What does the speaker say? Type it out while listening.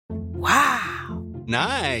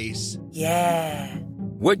Nice. Yeah.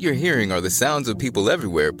 What you're hearing are the sounds of people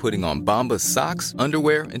everywhere putting on Bombas socks,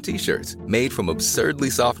 underwear, and T-shirts made from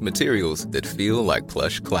absurdly soft materials that feel like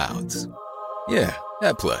plush clouds. Yeah,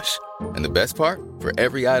 that plush. And the best part? For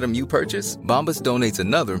every item you purchase, Bombas donates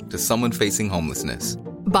another to someone facing homelessness.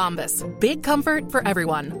 Bombas. Big comfort for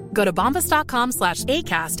everyone. Go to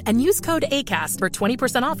bombas.com/ACAST and use code ACAST for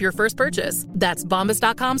 20% off your first purchase. That's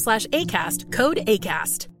bombas.com/ACAST. Code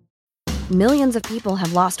ACAST. Millions of people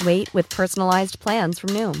have lost weight with personalized plans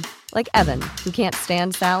from Noom. Like Evan, who can't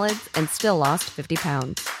stand salads and still lost 50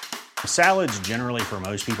 pounds. Salads generally for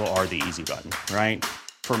most people are the easy button, right?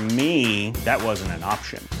 For me, that wasn't an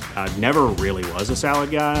option. I never really was a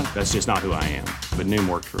salad guy. That's just not who I am. But Noom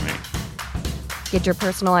worked for me. Get your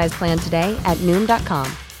personalized plan today at Noom.com.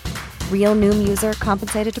 Real Noom user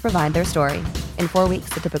compensated to provide their story. In 4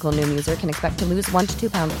 weeks, the typical Noom user can expect to lose 1 to 2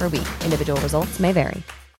 pounds per week. Individual results may vary.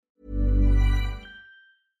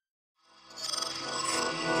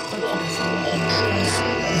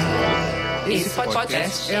 Esse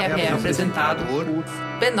podcast é apresentado por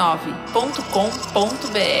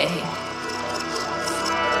b9.com.br.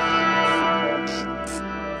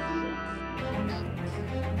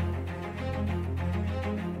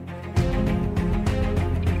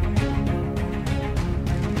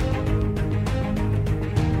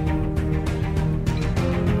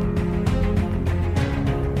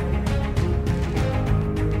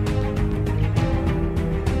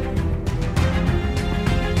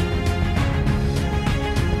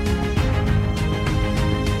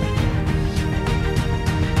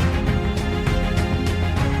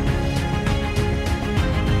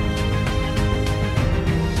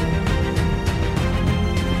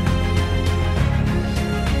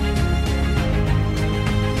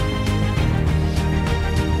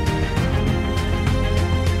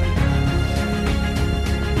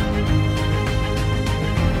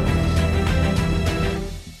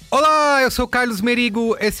 Olá, eu sou o Carlos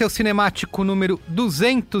Merigo, esse é o Cinemático número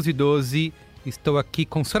 212. Estou aqui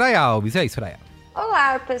com Soraya Alves. E aí, Soraya?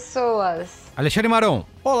 Olá, pessoas. Alexandre Maron.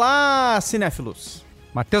 Olá, cinéfilos.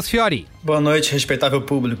 Matheus Fiori. Boa noite, respeitável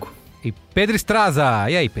público. E Pedro Estraza.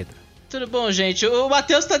 E aí, Pedro? Tudo bom, gente? O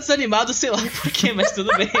Matheus tá desanimado, sei lá porquê, mas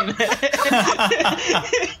tudo bem, né?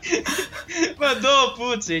 Mandou,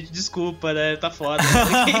 putz, gente, desculpa, né? Tá foda.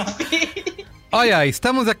 Enfim. Olha,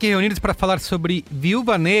 estamos aqui reunidos para falar sobre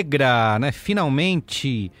Viúva Negra, né?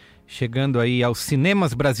 Finalmente chegando aí aos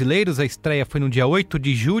cinemas brasileiros. A estreia foi no dia 8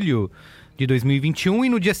 de julho de 2021 e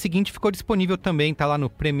no dia seguinte ficou disponível também, tá lá no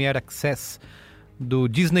Premier Access do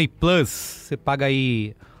Disney Plus. Você paga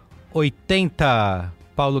aí 80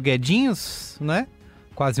 Paulo Guedinhos, né?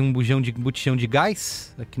 Quase um botijão de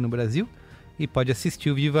gás aqui no Brasil. E pode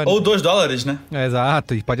assistir o Viúva Negra. Ou $2, né?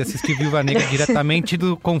 Exato, e pode assistir Viúva Negra diretamente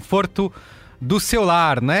do conforto do seu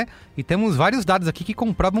lar, né? E temos vários dados aqui que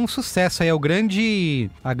comprovam um sucesso. Aí é a grande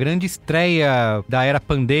estreia da era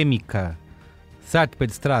pandêmica. Certo,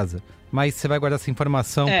 Pedro Estraza? Mas você vai guardar essa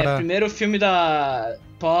informação pra... primeiro filme da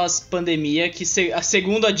pós-pandemia, que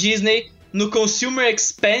segundo a Disney, no Consumer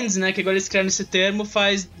Expense, né, que agora eles criaram esse termo,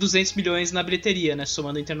 faz 200 milhões na bilheteria, né?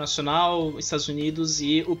 Somando internacional, Estados Unidos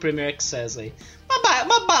e o Premier Access aí.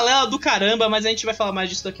 Uma balela do caramba, mas a gente vai falar mais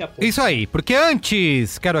disso daqui a pouco. Isso aí, porque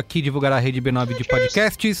antes quero aqui divulgar a rede B9 de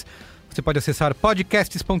podcasts. Você pode acessar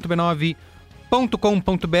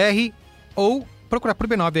podcasts.b9.com.br ou procurar por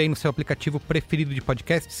B9 aí no seu aplicativo preferido de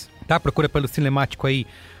podcasts, tá? Procura pelo Cinemático aí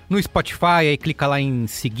no Spotify, aí clica lá em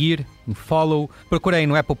seguir, em follow. Procura aí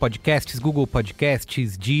no Apple Podcasts, Google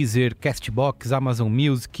Podcasts, Deezer, Castbox, Amazon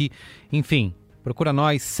Music, enfim. Procura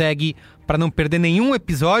nós, segue para não perder nenhum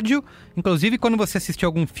episódio. Inclusive, quando você assistir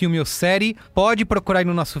algum filme ou série, pode procurar aí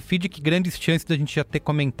no nosso feed, que grandes chances da gente já ter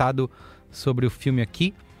comentado sobre o filme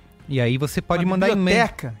aqui. E aí você pode mandar e-mail.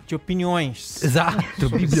 Biblioteca de opiniões. Exato,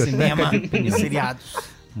 biblioteca cinema, de opiniões. seriados.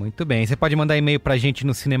 Muito bem, você pode mandar e-mail pra gente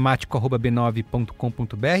no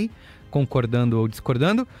cinemático@b9.com.br, concordando ou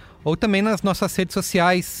discordando, ou também nas nossas redes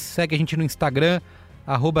sociais. Segue a gente no Instagram,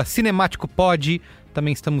 @cinemáticopod.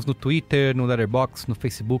 Também estamos no Twitter, no Letterboxd, no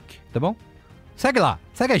Facebook, tá bom? Segue lá,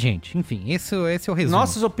 segue a gente. Enfim, esse é o resumo.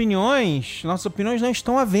 Nossas opiniões não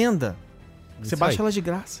estão à venda. Você baixa elas de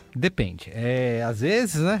graça. Depende. Às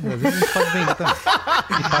vezes, né? Às vezes a gente pode vender também.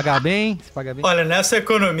 Se pagar bem. Olha, nessa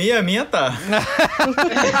economia a minha tá.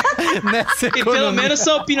 Nessa economia. E pelo menos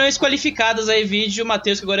são opiniões qualificadas aí, vídeo. O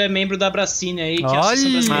Matheus, que agora é membro da Abracine aí. Que a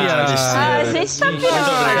gente sabia.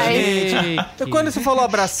 Então, quando você falou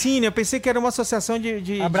Abracine, eu pensei que era uma associação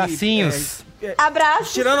de abracinhos.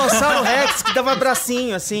 Abraço. Tiranossauro Rex, que dava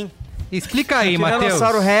abracinho, assim. Explica aí, Matheus.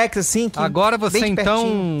 Tiranossauro Rex, assim. Que agora você, bem então,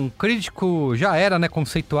 pertinho. crítico já era, né,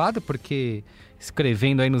 conceituado, porque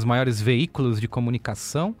escrevendo aí nos maiores veículos de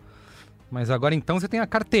comunicação. Mas agora, então, você tem a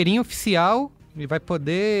carteirinha oficial e vai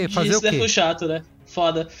poder fazer o quê? Isso é chato, né?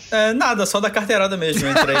 Foda. Nada, só da carteirada mesmo.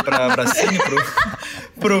 Eu entrei pra Cine,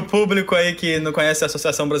 pro público aí que não conhece a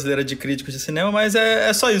Associação Brasileira de Críticos de Cinema, mas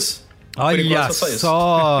é só isso. Olha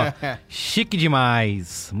só, chique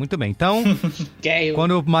demais. Muito bem, então,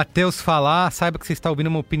 quando o Matheus falar, saiba que você está ouvindo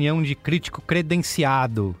uma opinião de crítico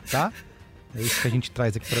credenciado, tá? É isso que a gente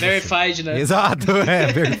traz aqui pra Verified, você. né? Exato,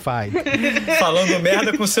 verified. Falando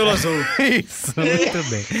merda com selo azul. Isso, muito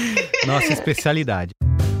bem. Nossa especialidade.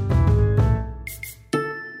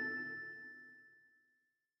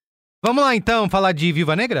 Vamos lá, então, falar de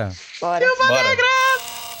Viúva Negra? Bora. Bora.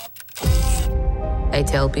 I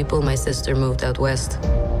tell people my sister moved out west.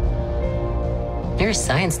 You're a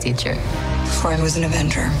science teacher. Before I was an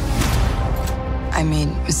Avenger, I made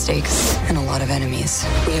mistakes and a lot of enemies.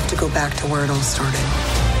 We have to go back to where it all started,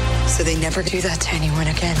 so they never do that to anyone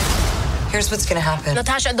again. Here's what's gonna happen.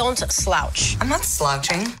 Natasha, don't slouch. I'm not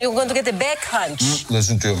slouching. You're going to get the back hunch.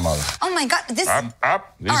 Listen to your mother. Oh my God, this... Up, all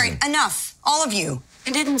right, enough. All of you.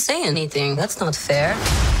 I didn't say anything. That's not fair.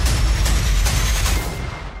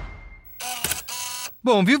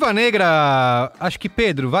 Bom, Viúva Negra, acho que,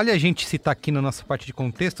 Pedro, vale a gente citar aqui na nossa parte de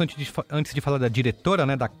contexto, antes de falar da diretora,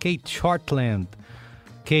 né, da Kate Shortland.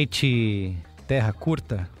 Kate Terra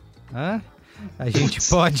Curta, hã? A gente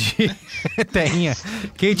pode... Terrinha.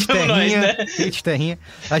 Kate Terrinha. Nós, né? Kate Terrinha.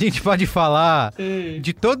 A gente pode falar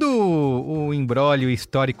de todo o imbróglio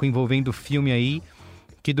histórico envolvendo o filme aí,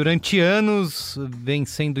 que durante anos vem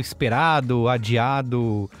sendo esperado,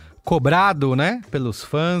 adiado, cobrado, né, pelos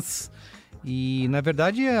fãs. E, na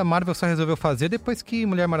verdade, a Marvel só resolveu fazer depois que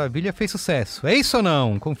Mulher Maravilha fez sucesso. É isso ou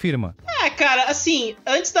não? Confirma. Cara, assim,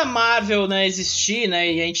 antes da Marvel, né, existir,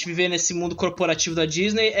 né, e a gente viver nesse mundo corporativo da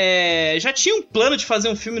Disney, já tinha um plano de fazer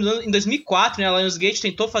um filme em 2004, né, a Lionsgate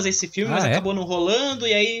tentou fazer esse filme, mas acabou não rolando,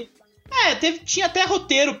 e aí... tinha até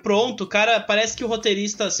roteiro pronto, cara, parece que o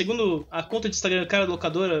roteirista, segundo a conta de Instagram do cara da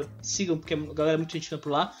locadora, sigam, porque a galera é muito gentil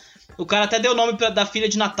por lá, o cara até deu o nome da filha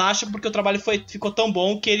de Natasha, porque o trabalho ficou tão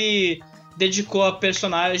bom que ele dedicou a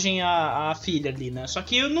personagem à filha ali, né? Só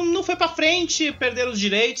que não foi pra frente, perderam os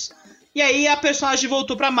direitos, e aí a personagem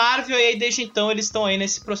voltou pra Marvel, e aí desde então eles estão aí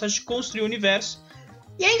nesse processo de construir o universo.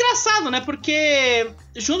 E é engraçado, né? Porque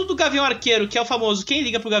junto do Gavião Arqueiro, que é o famoso quem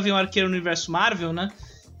liga pro Gavião Arqueiro no universo Marvel, né?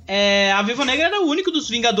 A Viúva Negra era o único dos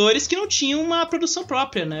Vingadores que não tinha uma produção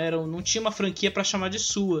própria, né? Não tinha uma franquia pra chamar de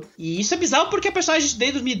sua. E isso é bizarro porque a personagem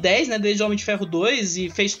desde 2010, né? Desde Homem de Ferro 2, e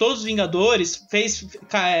fez todos os Vingadores, fez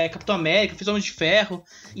Capitão América, fez Homem de Ferro,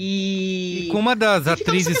 e com uma das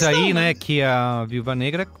atrizes questão, aí, né? Que a Viúva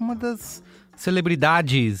Negra é uma das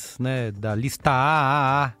celebridades, né? Da lista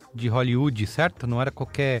AAA de Hollywood, certo? Não era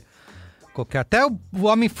qualquer... Até o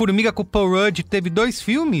Homem-Formiga com o Paul Rudd teve 2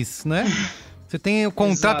 filmes, né? Você tem o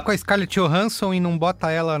contrato com a Scarlett Johansson e não bota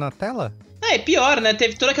ela na tela? Pior, né?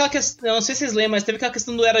 Teve toda aquela questão, eu não sei se vocês lembram, mas teve aquela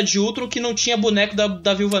questão do Era de Ultron que não tinha boneco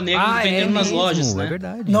da Viúva Negra vendendo nas lojas, né? É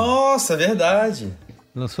verdade. Nossa, é verdade.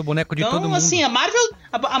 Lançou boneco de todo mundo. Então, assim, a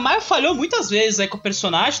Marvel falhou muitas vezes aí com o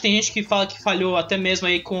personagem. Tem gente que fala que falhou até mesmo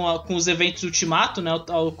aí com os eventos Ultimato, né?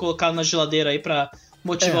 Ao colocar na geladeira aí pra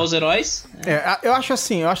motivar os heróis. Eu acho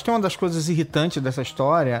que uma das coisas irritantes dessa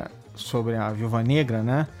história sobre a Viúva Negra,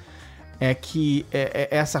 né? É que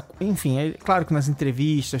essa... Enfim, é claro que nas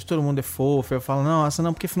entrevistas todo mundo é fofo. Eu falo,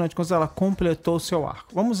 não, porque afinal de contas ela completou o seu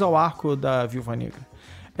arco. Vamos ao arco da Viúva Negra.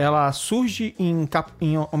 Ela surge em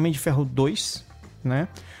Homem de Ferro 2, né?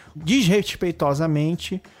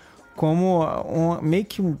 Desrespeitosamente, como meio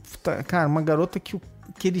que uma garota que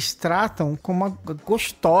eles tratam como uma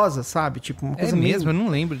gostosa, sabe? Tipo, uma coisa mesmo, eu não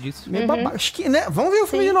lembro disso. Meio né? Vamos ver o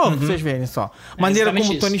filme de novo, pra vocês verem só. Maneira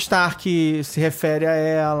como o Tony Stark se refere a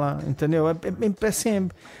ela, entendeu? É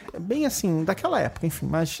bem assim, daquela época, enfim,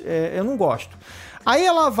 mas eu não gosto. Aí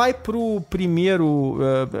ela vai pro primeiro,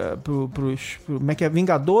 como é que é?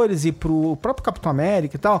 Vingadores e pro próprio Capitão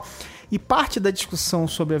América e tal, e parte da discussão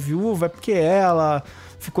sobre a viúva é porque ela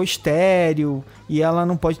ficou estéril e ela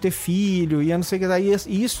não pode ter filho, e eu não sei o que,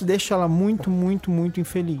 e isso deixa ela muito, muito, muito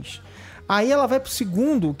infeliz. Aí ela vai pro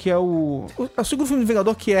segundo, que é o segundo filme do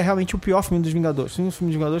Vingador, que é realmente o pior filme dos Vingadores. O segundo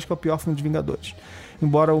filme dos Vingadores, que é o pior filme dos Vingadores.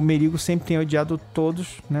 Embora o Merigo sempre tenha odiado todos,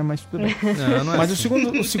 né? Mas tudo bem. Não mas assim.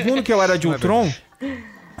 o segundo, que é o Era de Ultron,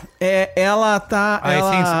 ela tá...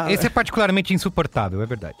 Esse é particularmente insuportável, é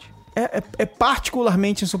verdade. É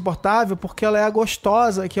particularmente insuportável porque ela é a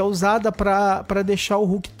gostosa que é usada pra deixar o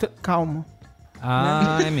Hulk calmo.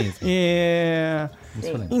 né? É mesmo.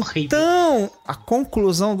 Então, a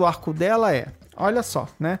conclusão do arco dela é... Olha só,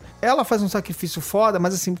 né? Ela faz um sacrifício foda,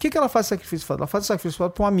 mas assim, por que ela faz sacrifício foda? Ela faz um sacrifício foda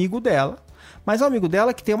pra um amigo dela, mas é um amigo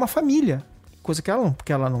dela que tem uma família. Coisa que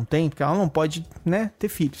ela não tem, porque ela não pode, né, ter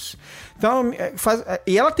filhos. Então,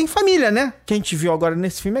 e ela tem família, né? Que a gente viu agora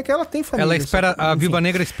nesse filme é que ela tem família. Ela espera, a Viúva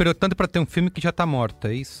Negra esperou tanto pra ter um filme que já tá morta,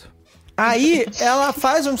 é isso? Aí, ela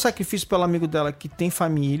faz um sacrifício pelo amigo dela que tem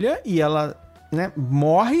família e ela, né,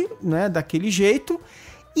 morre, né, daquele jeito.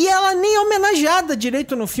 E ela nem é homenageada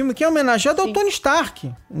direito no filme. Quem é homenageado é o Tony Stark,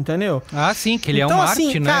 entendeu? Ah, sim, que ele é então, um assim,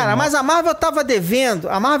 arte, né? Cara, mas a Marvel tava devendo.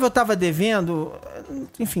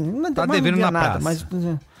 Enfim, não tá devendo na nada, praça.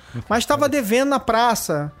 Mas tava devendo na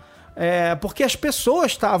praça. Porque as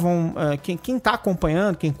pessoas estavam... Quem tá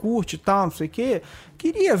acompanhando, quem curte e tal, não sei o quê,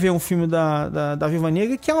 queria ver um filme da Viúva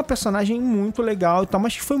Negra, que é uma personagem muito legal e tal,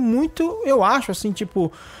 mas que foi muito, eu acho, assim, tipo...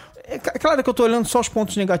 É claro que eu tô olhando só os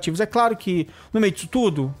pontos negativos. É claro que, no meio disso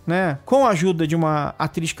tudo, né, com a ajuda de uma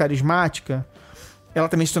atriz carismática, ela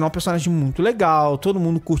também se tornou uma personagem muito legal. Todo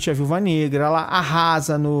mundo curte a Viúva Negra. Ela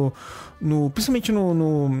arrasa principalmente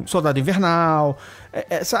no Soldado Invernal.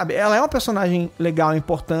 Sabe, ela é uma personagem legal,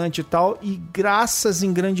 importante e tal. E graças,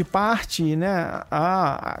 em grande parte, né,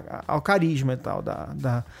 ao carisma e tal,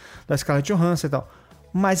 da Scarlett Johansson e tal.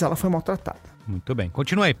 Mas ela foi maltratada. Muito bem.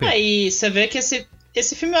 Continua aí, Pedro. E você vê que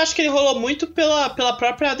esse filme, eu acho que ele rolou muito pela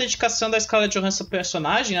própria dedicação da Scarlett Johansson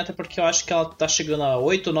personagem, né? Até porque eu acho que ela tá chegando a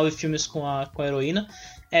 8 ou 9 filmes com a heroína.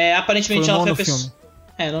 Aparentemente ela foi a pessoa...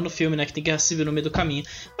 não no filme, né? Que tem Guerra Civil no meio do caminho.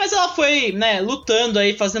 Mas ela foi, né, lutando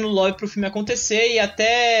aí, fazendo lobby pro filme acontecer e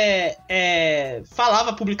até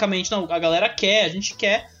falava publicamente, não, a galera quer, a gente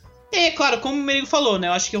quer. E aí, claro, como o Merigo falou, né?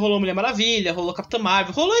 Eu acho que rolou Mulher Maravilha, rolou Capitã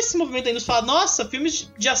Marvel, rolou esse movimento da indústria. Fala, nossa, filmes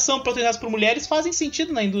de ação protagonizados por mulheres fazem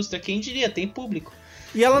sentido na indústria. Quem diria? Tem público.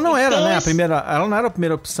 E ela não era, né? Ela não era a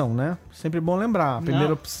primeira opção, né? Sempre bom lembrar. A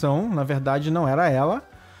primeira opção, na verdade, não era ela.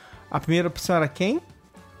 A primeira opção era quem?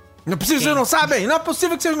 Não é possível que vocês não sabem! Não é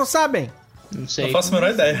possível que vocês não sabem! Não sei. Não faço a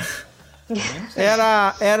menor ideia.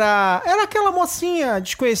 Era aquela mocinha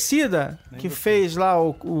desconhecida que fez lá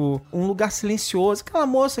Um Lugar Silencioso. Aquela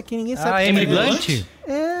moça que ninguém sabe. Emily Blunt?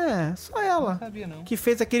 Só ela. Não sabia, não. Que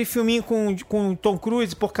fez aquele filminho com Tom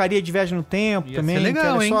Cruise, Porcaria de Viagem no Tempo. Ia também. ser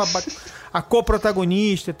legal, que era só a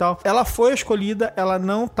co-protagonista e tal. Ela foi escolhida, ela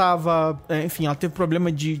não tava... Enfim, ela teve problema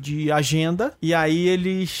de agenda. E aí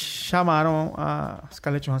eles chamaram a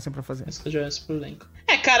Scarlett Johansson pra fazer. Scarlett Johansson pro elenco.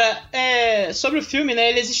 Cara, sobre o filme, né,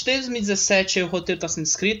 ele existe desde 2017, o roteiro tá sendo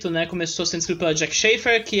escrito, né, começou sendo escrito pela Jack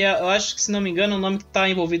Schaefer, que eu acho que, se não me engano, é um nome que tá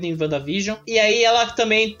envolvido em WandaVision, e aí ela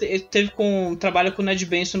também teve trabalho com o Ned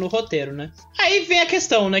Benson no roteiro, né. Aí vem a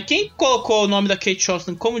questão, né, quem colocou o nome da Kate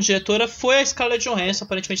Shortland como diretora foi a Scarlett Johansson.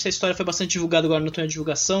 Aparentemente essa história foi bastante divulgada agora no Tonho de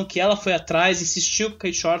Divulgação, que ela foi atrás, insistiu com a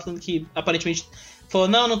Kate Shortland, que aparentemente... falou,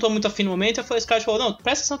 não tô muito afim no momento. Eu falei, Scarlett falou, não,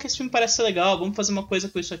 presta atenção que esse filme parece ser legal, vamos fazer uma coisa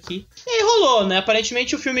com isso aqui. E aí rolou, né?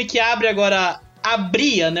 Aparentemente o filme que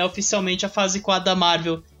abria, né, oficialmente a fase 4 da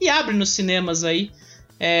Marvel e abre nos cinemas aí,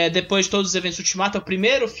 depois de todos os eventos Ultimato, é o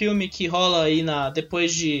primeiro filme que rola aí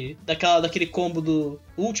depois daquele combo do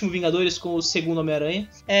último Vingadores com o segundo Homem-Aranha.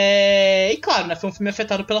 E claro, né, foi um filme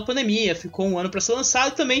afetado pela pandemia, ficou um ano pra ser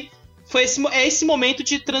lançado e também foi esse momento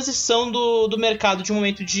de transição do mercado, de um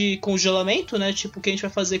momento de congelamento, né? Tipo, o que a gente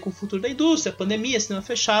vai fazer com o futuro da indústria, pandemia, cinema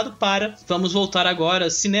fechado, vamos voltar agora,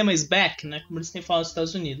 cinema is back, né? Como eles têm falado nos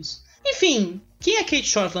Estados Unidos. Enfim, quem é Kate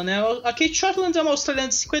Shortland, né? A Kate Shortland é uma australiana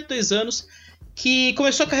de 52 anos que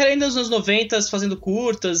começou a carreira ainda nos anos 90, fazendo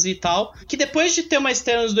curtas e tal, que depois de ter uma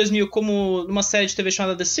estreia nos 2000 como uma série de TV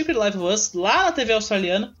chamada The Secret Life of Us, lá na TV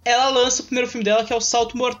australiana, ela lança o primeiro filme dela, que é o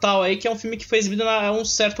Salto Mortal, aí, que é um filme que foi exibido a Um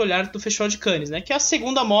Certo Olhar do Festival de Cannes, né, que é a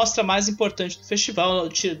segunda mostra mais importante do festival,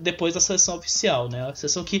 depois da seleção oficial, né, a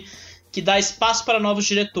seleção que dá espaço para novos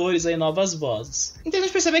diretores, aí, novas vozes. Então a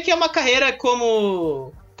gente percebe que é uma carreira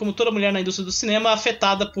como toda mulher na indústria do cinema,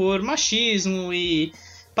 afetada por machismo e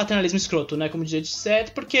paternalismo escroto, né, como dizer de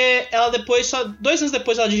certo, porque ela depois, só 2 anos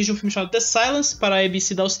depois, ela dirigiu um filme chamado The Silence para a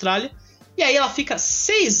ABC da Austrália, e aí ela fica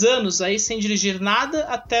 6 anos aí sem dirigir nada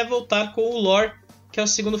até voltar com o Lore, que é o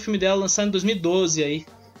segundo filme dela, lançado em 2012 aí.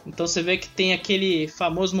 Então você vê que tem aquele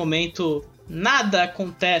famoso momento, nada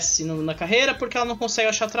acontece na carreira porque ela não consegue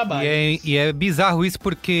achar trabalho. E é bizarro isso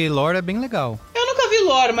porque Lore é bem legal. Eu nunca vi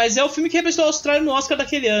Lore, mas é o filme que representou a Austrália no Oscar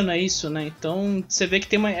daquele ano, é isso, né? Então você vê que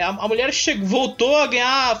tem a mulher voltou a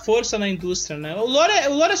ganhar força na indústria, né? O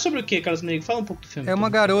Lore é sobre o quê, Carlos Merigo? Fala um pouco do filme. É uma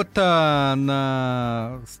garota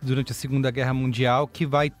durante a Segunda Guerra Mundial que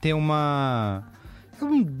vai ter uma... Eu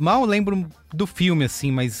mal lembro do filme,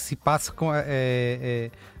 assim, mas se passa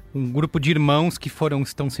um grupo de irmãos que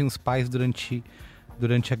estão sem os pais durante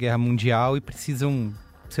a Guerra Mundial e precisam,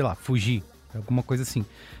 sei lá, fugir. Alguma coisa assim.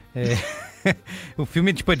 O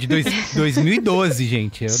filme é de 2012,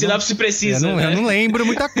 gente. Sinopse precisa, eu não lembro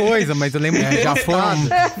muita coisa, mas eu lembro que já foram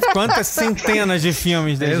quantas centenas de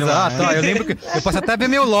filmes desde Exato, lá. Eu lembro que eu posso até ver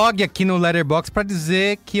meu log aqui no Letterboxd pra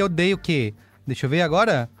dizer que eu dei o quê? Deixa eu ver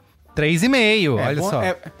agora. 3,5, olha só.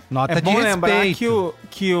 Nota de respeito. É bom lembrar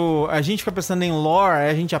que a gente fica pensando em lore,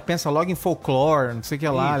 a gente já pensa logo em folclore, não sei o que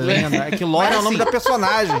lá, lenda. É que lore é o nome da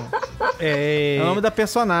personagem. É o nome da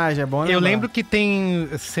personagem, é bom lembrar. Eu lembro que tem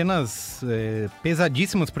cenas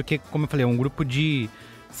pesadíssimas, porque, como eu falei, é um grupo de...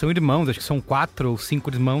 São irmãos, acho que são 4 ou 5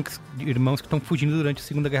 irmãos que estão fugindo durante a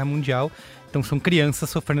Segunda Guerra Mundial. Então são crianças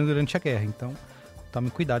sofrendo durante a guerra. Então, tome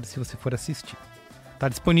cuidado se você for assistir. Tá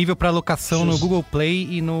disponível para locação no Google Play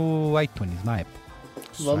e no iTunes, na Apple.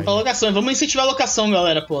 Vamos pra locação. Vamos incentivar a locação,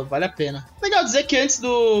 galera, pô. Vale a pena. Legal dizer que antes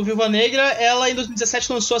do Viúva Negra, ela em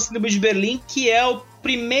 2017 lançou a Síndrome de Berlim, que é o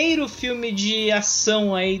primeiro filme de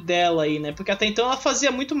ação aí dela aí, né? Porque até então ela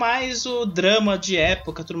fazia muito mais o drama de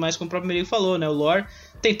época, tudo mais, como o próprio Merigo falou, né? O lore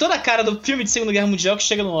tem toda a cara do filme de Segunda Guerra Mundial que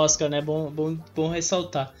chega no Oscar, né? Bom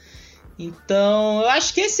ressaltar. Então, eu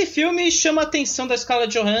acho que esse filme chama a atenção da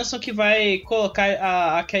Scarlett Johansson, que vai colocar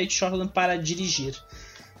a Kate Shortland para dirigir.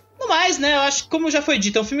 No mais, né, eu acho que, como já foi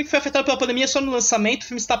dito, é um filme que foi afetado pela pandemia só no lançamento. O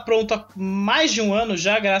filme está pronto há mais de um ano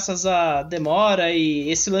já, graças à demora e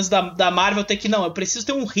esse lance da Marvel ter que, não, eu preciso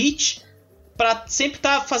ter um hit pra sempre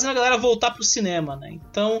estar fazendo a galera voltar pro cinema, né.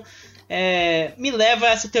 Então, me leva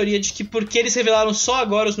a essa teoria de que porque eles revelaram só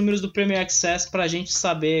agora os números do Premier Access pra gente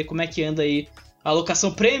saber como é que anda aí a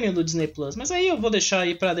alocação premium do Disney Plus. Mas aí eu vou deixar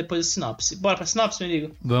aí pra depois da sinopse. Bora pra sinopse, meu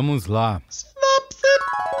amigo? Vamos lá. Sinopse!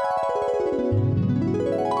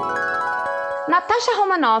 Natasha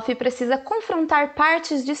Romanoff precisa confrontar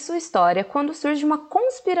partes de sua história quando surge uma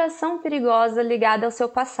conspiração perigosa ligada ao seu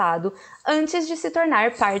passado, antes de se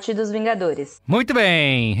tornar parte dos Vingadores. Muito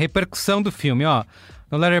bem, repercussão do filme, ó.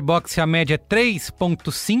 No Letterboxd a média é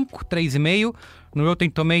 3.5, 3,5. No Rotten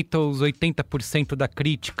Tomatoes, 80% da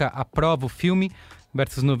crítica aprova o filme,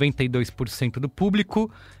 versus 92% do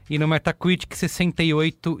público. E no Metacritic,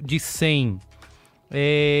 68 de 100.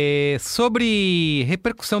 Sobre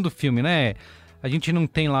repercussão do filme, né? A gente não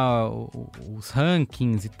tem lá os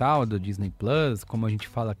rankings e tal do Disney Plus, como a gente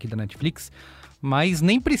fala aqui da Netflix. Mas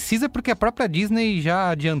nem precisa, porque a própria Disney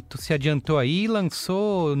já se adiantou aí e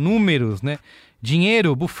lançou números, né?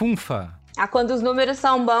 Dinheiro, bufunfa. Quando os números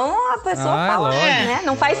são bons, a pessoa fala, né?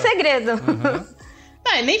 Não faz segredo. Uhum.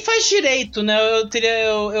 Nem faz direito, né?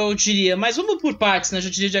 Eu diria. Mas vamos por partes, né? Já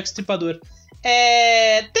diria Jack Stripador.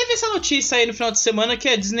 Teve essa notícia aí no final de semana que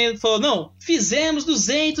a Disney falou, não, fizemos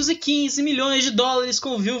 215 milhões de dólares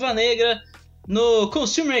com Viúva Negra no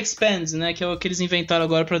Consumer Expense, né? Que é o que eles inventaram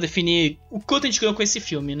agora pra definir o quanto a gente ganhou com esse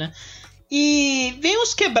filme, né? E vem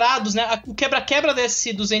os quebrados, né? O quebra-quebra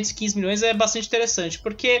desse 215 milhões é bastante interessante,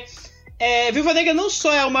 porque Viúva Negra não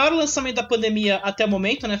só é o maior lançamento da pandemia até o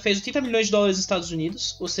momento, né? Fez 80 milhões de dólares nos Estados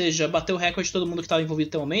Unidos, ou seja, bateu o recorde de todo mundo que estava envolvido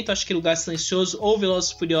até o momento. Acho que Lugar Silencioso ou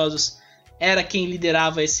Velozes e Furiosos era quem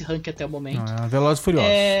liderava esse ranking até o momento. Velozes e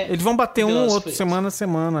Furiosos. Eles vão bater um ou outro semana a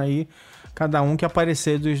semana aí, cada um que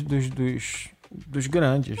aparecer dos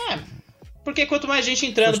grandes. Porque quanto mais gente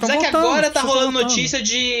entrando... Apesar que agora tá rolando notícia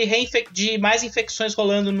de mais infecções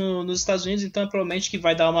rolando nos Estados Unidos, então provavelmente que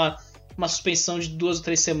vai dar uma suspensão de 2 ou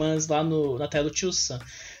 3 semanas lá na tela do Tio Sam.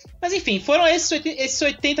 Mas enfim, foram esses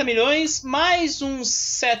 80 milhões, mais uns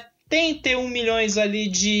 71 milhões ali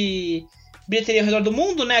de bilheteria ao redor do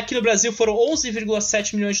mundo, né? Aqui no Brasil foram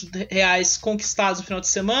 11,7 milhões de reais conquistados no final de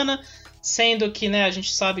semana, sendo que, né, a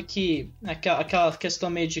gente sabe que aquela questão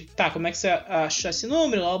meio de, como é que você acha esse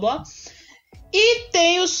número, blá blá. E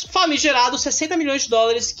tem os famigerados 60 milhões de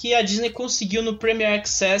dólares que a Disney conseguiu no Premier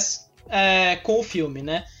Access com o filme,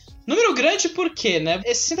 né? Número grande por quê, né?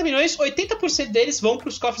 Esses 60 milhões, 80% deles vão para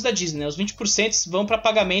os cofres da Disney, né? Os 20% vão para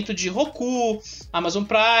pagamento de Roku, Amazon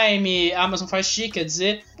Prime, Amazon Fire Stick, quer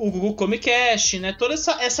dizer, o Google Chromecast, né? Toda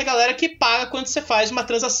essa galera que paga quando você faz uma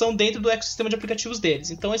transação dentro do ecossistema de aplicativos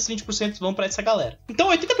deles. Então esses 20% vão para essa galera. Então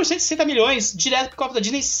 80% de 60 milhões direto pro cofre da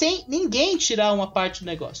Disney sem ninguém tirar uma parte do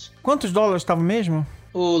negócio. Quantos dólares estavam mesmo?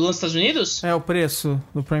 O nos Estados Unidos? O preço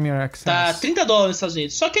do Premier Access. Tá $30 nos Estados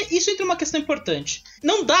Unidos. Só que isso entra uma questão importante.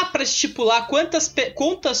 Não dá pra estipular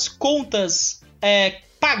quantas contas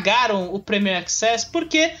pagaram o Premier Access,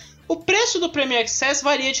 porque o preço do Premier Access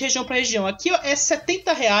varia de região pra região. Aqui é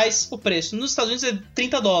R$70 o preço. Nos Estados Unidos é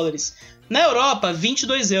 $30. Na Europa,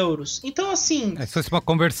 22 euros. Então, assim... Se fosse uma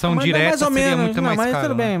conversão direta, seria muito mais caro. Mas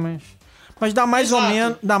tudo bem, mas Mas dá mais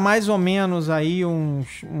ou menos aí uns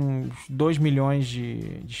 2 milhões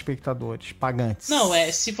de espectadores pagantes. Não,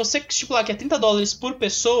 se você estipular que é $30 por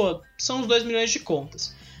pessoa, são uns 2 milhões de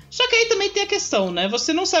contas. Só que aí também tem a questão, né?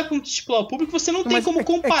 Você não sabe como estipular o público, você não tem como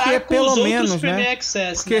comparar com os outros Premier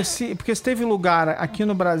Access, né? Porque se teve lugar aqui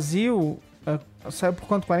no Brasil, saiu por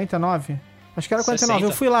quanto? 49? Acho que era 49.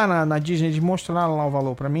 60. Eu fui lá na Disney, eles mostraram lá o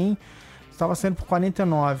valor pra mim. Estava saindo por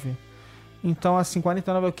 49. Então, assim,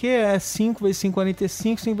 49 é o quê? É 5 vezes 5,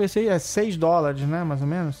 45. 5 vezes 6 é $6, né? Mais ou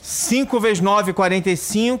menos. 5 vezes 9,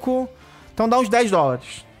 45. Então dá uns $10.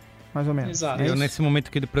 Mais ou menos. Exato. Eu, nesse momento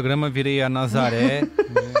aqui do programa, virei a Nazaré.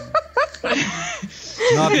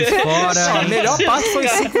 9 fora. A melhor parte foi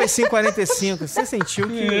 5 vezes 5, 45. Você sentiu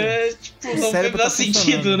que... não dá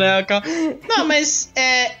sentido, né? Não, mas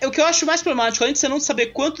o que eu acho mais problemático, além de você não saber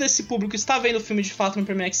quanto desse público está vendo o filme de fato no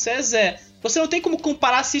Premier Access, você não tem como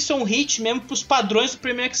comparar se isso é um hit mesmo pros padrões do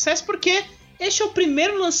Premier Access, porque... Este é o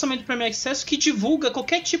primeiro lançamento do Premier Access que divulga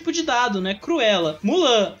qualquer tipo de dado, né? Cruella,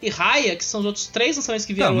 Mulan e Raya, que são os outros 3 lançamentos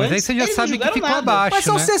que vieram mas antes. Mas aí você já sabe que ficou abaixo, mas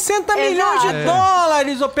são né? 60 milhões de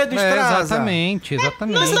dólares, ô Pedro Estraza. Exatamente. 60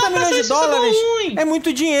 milhões de dólares é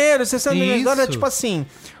muito dinheiro. 60 milhões de dólares é tipo assim...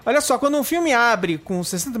 Olha só, quando um filme abre com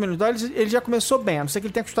 60 milhões de dólares, ele já começou bem, a não ser que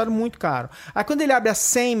ele tenha custado muito caro. Aí quando ele abre a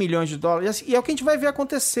 100 milhões de dólares, e é o que a gente vai ver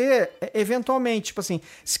acontecer eventualmente, tipo assim,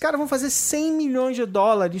 esses caras vão fazer 100 milhões de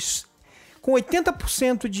dólares com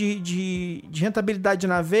 80% de rentabilidade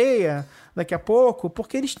na veia daqui a pouco,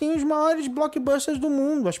 porque eles têm os maiores blockbusters do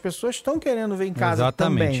mundo. As pessoas estão querendo ver em casa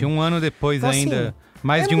também. Exatamente. Um ano depois então, ainda... Assim,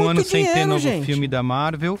 mais de um ano sem ter novo filme da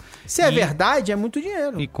Marvel. Se é verdade, é muito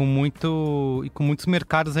dinheiro. E com muitos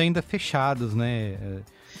mercados ainda fechados, né?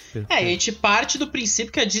 A gente parte do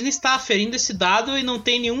princípio que a Disney está aferindo esse dado e não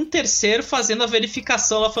tem nenhum terceiro fazendo a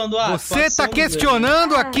verificação lá falando... Você está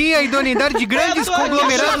questionando aqui a idoneidade de grandes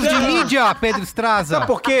conglomerados de mídia, Pedro Estraza. Sabe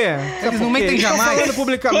por quê? Eles não mentem jamais. Falando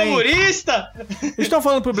publicamente. Comunista! Eles estão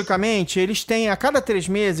falando publicamente, eles têm, a cada 3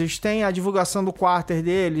 meses, tem a divulgação do quarter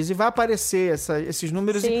deles e vai aparecer esses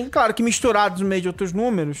números. E, claro que misturados no meio de outros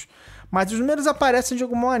números, mas os números aparecem de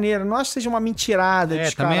alguma maneira. Não acho que seja uma mentirada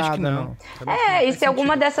descarada, também acho que não. E se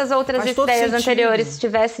alguma dessas outras estreias anteriores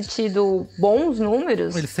tivesse tido bons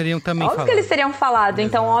números... Eles seriam também óbvio que eles teriam falado. Exato.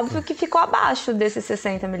 Então, óbvio que ficou abaixo desses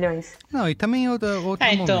 60 milhões. Não, e também outro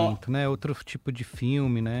momento, né? Outro tipo de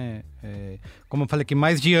filme, né? Como eu falei aqui,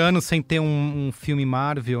 mais de anos sem ter um filme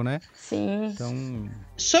Marvel, né? Sim. Então...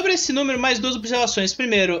 Sobre esse número, mais 2 observações.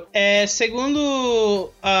 Primeiro,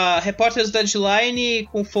 segundo a Reporters Deadline,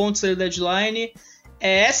 com fontes da Deadline,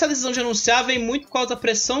 essa decisão de anunciar vem muito por causa da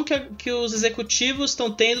pressão que os executivos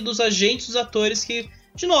estão tendo dos agentes dos atores que,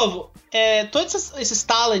 de novo, todos esses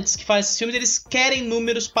talents que fazem esses filmes, eles querem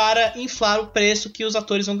números para inflar o preço que os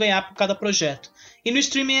atores vão ganhar por cada projeto. E no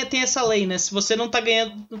streaming tem essa lei, né? Se você não tá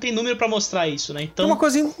ganhando, não tem número pra mostrar isso, né? Então, uma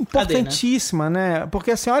coisa importantíssima, né?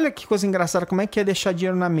 Porque assim, olha que coisa engraçada, como é que é deixar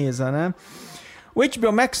dinheiro na mesa, né? O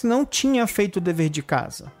HBO Max não tinha feito o dever de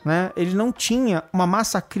casa, né? Ele não tinha uma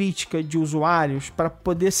massa crítica de usuários para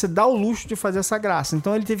poder se dar o luxo de fazer essa graça.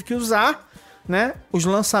 Então ele teve que usar, né, os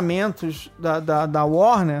lançamentos da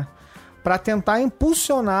Warner para tentar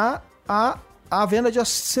impulsionar a venda de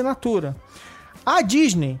assinatura. A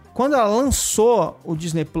Disney, quando ela lançou o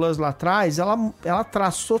Disney Plus lá atrás, ela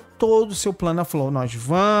traçou todo o seu plano. Ela falou, nós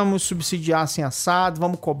vamos subsidiar assim assado,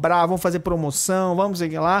 vamos cobrar, vamos fazer promoção, vamos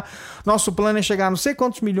seguir lá. Nosso plano é chegar a não sei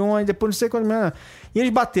quantos milhões, depois não sei quantos milhões. E eles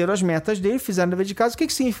bateram as metas dele, fizeram o dever de casa. O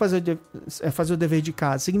que significa fazer o dever de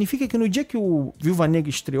casa? Significa que no dia que o Viúva Negra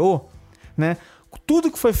estreou, né, tudo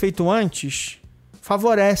que foi feito antes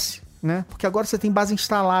favorece. Né? Porque agora você tem base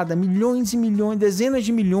instalada, milhões e milhões, dezenas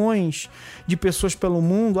de milhões de pessoas pelo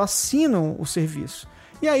mundo assinam o serviço.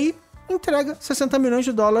 E aí entrega 60 milhões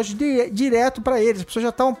de dólares direto para eles. As pessoas já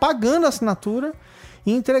estavam pagando a assinatura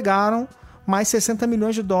e entregaram mais 60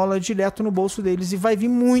 milhões de dólares direto no bolso deles. E vai vir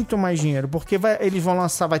muito mais dinheiro, porque eles vão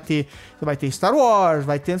lançar, vai ter Star Wars,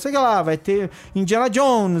 vai ter não sei o que lá, vai ter Indiana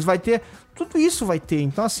Jones, vai ter... Tudo isso vai ter.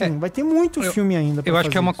 Então, assim, vai ter muito filme ainda. Eu acho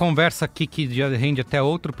que é uma conversa aqui que já rende até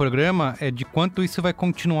outro programa, de quanto isso vai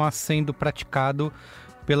continuar sendo praticado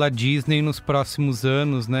pela Disney nos próximos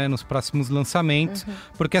anos, né? Nos próximos lançamentos.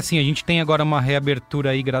 Porque, assim, a gente tem agora uma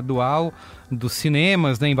reabertura aí gradual, dos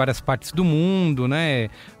cinemas, né, em várias partes do mundo, né?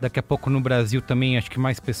 Daqui a pouco no Brasil também, acho que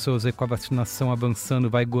mais pessoas aí com a vacinação avançando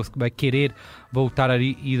vai querer voltar a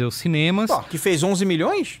ir aos cinemas. Pô, que fez 11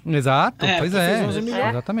 milhões? Exato, pois é. Fez 11 milhões.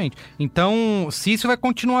 Exatamente. Então, se isso vai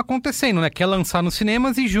continuar acontecendo, né? Quer lançar nos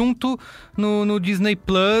cinemas e junto no Disney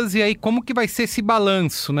Plus, e aí como que vai ser esse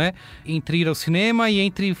balanço, né? Entre ir ao cinema e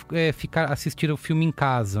entre assistir ao filme em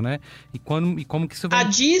casa, né? E como que isso vai... A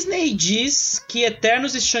Disney diz que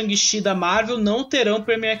Eternos e Shang-Chi da Marvel não terão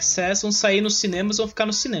Premier Access, vão sair nos cinemas, vão ficar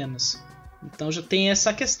nos cinemas. Então já tem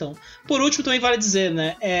essa questão. Por último, também vale dizer,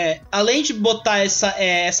 né? Além de botar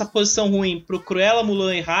essa posição ruim pro Cruella,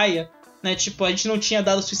 Mulan e Raya, né? Tipo, a gente não tinha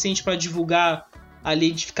dado o suficiente pra divulgar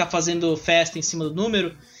ali, de ficar fazendo festa em cima do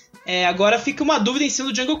número. Agora fica uma dúvida em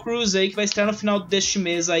cima do Jungle Cruise aí, que vai estrear no final deste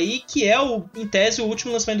mês aí, que é, em tese, o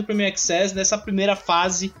último lançamento do Premier Access nessa primeira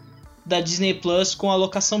fase da Disney Plus com a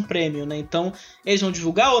locação premium, né? Então, eles vão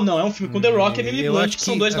divulgar ou não? É um filme com The Rock e Emily Blunt, que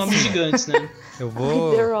são dois nomes gigantes, né? Eu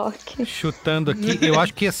vou chutando aqui. Eu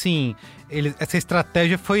acho que, assim, essa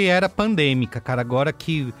estratégia era pandêmica, cara. Agora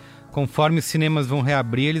que, conforme os cinemas vão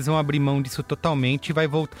reabrir, eles vão abrir mão disso totalmente e vai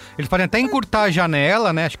voltar. Eles podem até encurtar a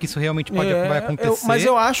janela, né? Acho que isso realmente vai acontecer. Mas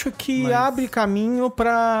eu acho que abre caminho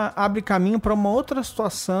para uma outra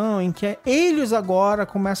situação em que eles agora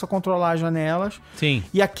começam a controlar as janelas. Sim.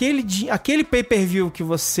 E aquele pay-per-view que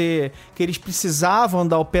eles precisavam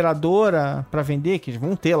da operadora para vender, que eles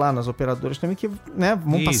vão ter lá nas operadoras também, que, né,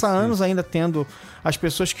 vão passar anos ainda tendo as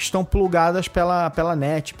pessoas que estão plugadas pela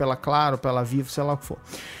NET, pela Claro, pela Vivo, sei lá o que for.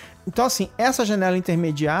 Então, assim, essa janela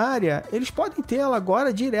intermediária, eles podem ter ela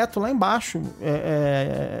agora direto lá embaixo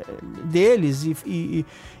deles e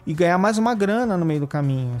ganhar mais uma grana no meio do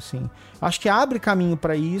caminho, assim. Acho que abre caminho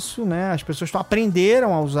para isso, né? As pessoas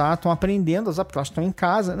aprenderam a usar, estão aprendendo a usar, porque elas estão em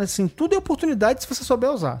casa, né? Assim, tudo é oportunidade se você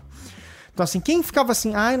souber usar. Então, assim, quem ficava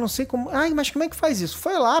assim, não sei como... mas como é que faz isso?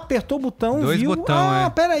 Foi lá, apertou o botão, viu...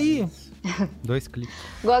 peraí... 2 cliques.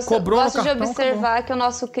 Gosto de observar que o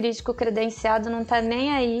nosso crítico credenciado não tá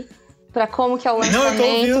nem aí pra como que é o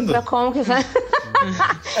lançamento, pra como que vai...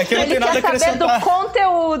 Aqui não ele tem nada a quer saber acrescentar. do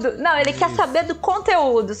conteúdo. Não, ele quer saber do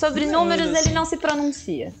conteúdo. Sobre números, ele não se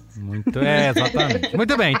pronuncia. Exatamente.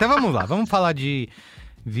 Muito bem, então vamos lá. Vamos falar de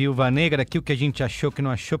Viúva Negra aqui, o que a gente achou, o que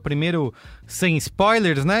não achou. Primeiro, sem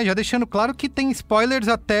spoilers, né? Já deixando claro que tem spoilers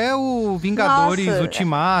até o Vingadores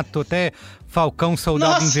Ultimato, até Falcão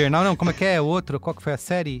Soldado Invernal. Não, como é que é o outro? Qual que foi a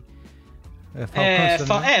série?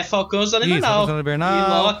 Falcão Soldado Invernal.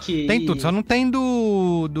 E Loki. Tem tudo, só não tem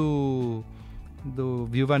do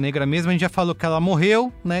Viúva Negra mesmo. A gente já falou que ela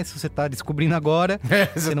morreu, né? Se você tá descobrindo agora.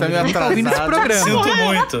 Você não deveria estar ouvindo esse programa. Sinto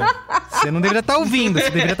muito. Você não deveria estar ouvindo, você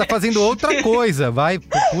deveria estar fazendo outra coisa. Vai,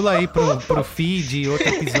 pula aí pro feed, outro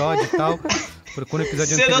episódio e tal. Procura o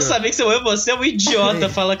episódio anterior. Você não sabia que você morreu, você é um idiota,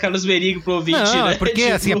 fala Carlos Merigo pro ouvinte, né? Porque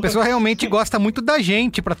assim, a pessoa realmente gosta muito da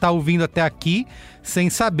gente pra estar ouvindo até aqui, sem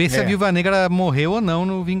saber se a Viúva Negra morreu ou não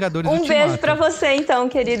no Vingadores Ultimato. Beijo pra você, então,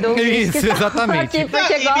 querido ouvinte. Isso, exatamente. Aqui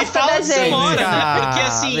porque gosta da gente. Porque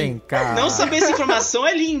assim, não saber essa informação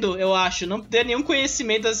é lindo, eu acho. Não ter nenhum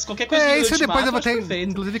conhecimento das qualquer coisa do isso Ultimato, depois eu vou ter.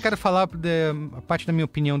 Inclusive, quero falar a parte da minha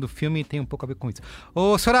opinião do filme e tem um pouco a ver com isso.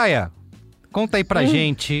 Ô, Soraya, conta aí pra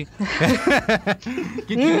gente. O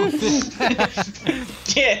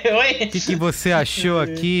que você achou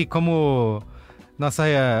aqui como nossa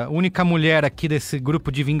única mulher aqui desse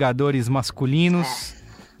grupo de Vingadores masculinos,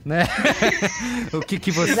 né? O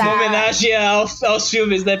que você... Uma homenagem aos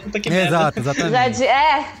filmes, né? Puta que merda. Exatamente.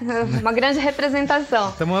 Uma grande representação.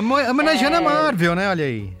 Estamos homenageando a Marvel, né? Olha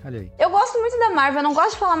aí. Eu gosto muito da Marvel, eu não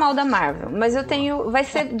gosto de falar mal da Marvel, mas vai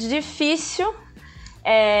ser difícil...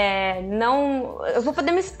 eu vou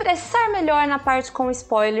poder me expressar melhor na parte com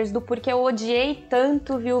spoilers do porquê eu odiei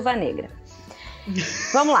tanto Viúva Negra.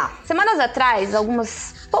 Vamos lá.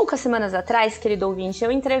 Algumas poucas semanas atrás, querido ouvinte,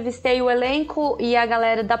 eu entrevistei o elenco e a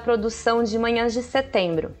galera da produção de Manhãs de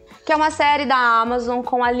Setembro, que é uma série da Amazon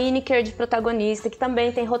com a Lineker de protagonista, que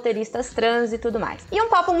também tem roteiristas trans e tudo mais. E um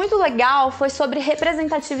papo muito legal foi sobre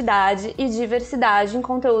representatividade e diversidade em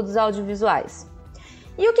conteúdos audiovisuais.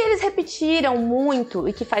 E o que eles repetiram muito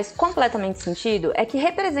e que faz completamente sentido é que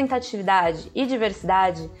representatividade e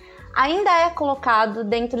diversidade ainda é colocado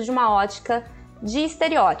dentro de uma ótica de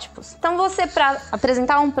estereótipos. Então para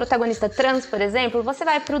apresentar um protagonista trans, por exemplo, você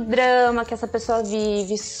vai pro drama que essa pessoa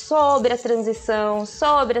vive sobre a transição,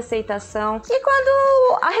 sobre a aceitação. E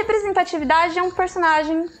quando a representatividade é um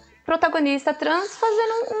personagem protagonista trans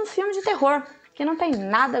fazendo um filme de terror, que não tem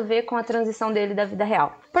nada a ver com a transição dele da vida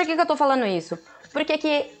real. Por que eu tô falando isso? Porque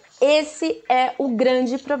que esse é o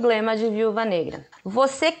grande problema de Viúva Negra.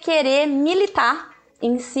 Você querer militar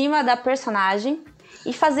em cima da personagem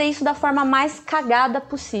e fazer isso da forma mais cagada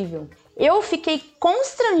possível. Eu fiquei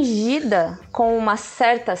constrangida com uma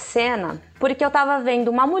certa cena, porque eu tava vendo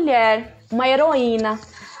uma mulher, uma heroína,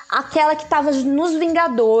 aquela que tava nos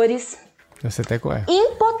Vingadores, você até qual é?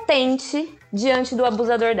 Impotente diante do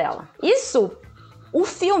abusador dela. Isso, o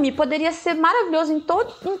filme poderia ser maravilhoso em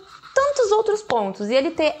tantos outros pontos, e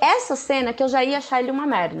ele ter essa cena que eu já ia achar ele uma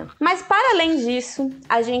merda. Mas para além disso,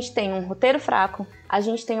 a gente tem um roteiro fraco, a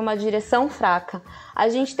gente tem uma direção fraca, a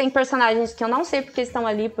gente tem personagens que eu não sei porque estão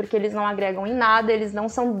ali, porque eles não agregam em nada, eles não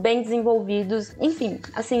são bem desenvolvidos. Enfim,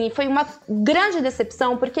 assim, foi uma grande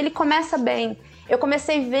decepção, porque ele começa bem. Eu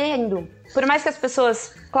comecei vendo, por mais que as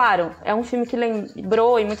pessoas... Claro, é um filme que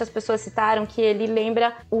lembrou, e muitas pessoas citaram, que ele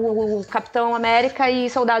lembra o Capitão América e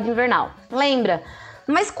Soldado Invernal. Lembra?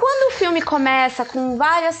 Mas quando o filme começa com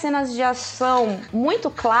várias cenas de ação muito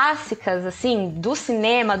clássicas, assim, do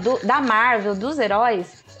cinema, da Marvel, dos heróis,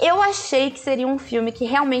 eu achei que seria um filme que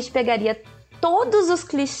realmente pegaria todos os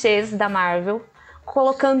clichês da Marvel,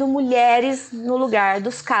 colocando mulheres no lugar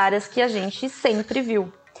dos caras que a gente sempre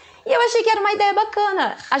viu. E eu achei que era uma ideia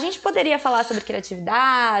bacana. A gente poderia falar sobre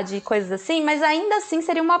criatividade e coisas assim, mas ainda assim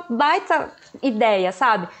seria uma baita ideia,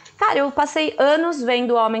 sabe? Cara, eu passei anos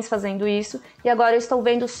vendo homens fazendo isso e agora eu estou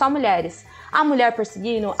vendo só mulheres. A mulher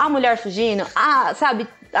perseguindo, a mulher fugindo, sabe?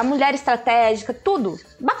 A mulher estratégica, tudo.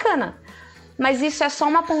 Bacana. Mas isso é só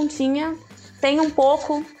uma pontinha, tem um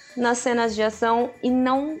pouco nas cenas de ação e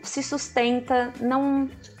não se sustenta,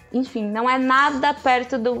 enfim, não é nada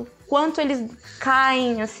perto do quanto eles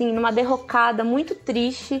caem, assim, numa derrocada muito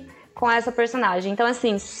triste com essa personagem. Então,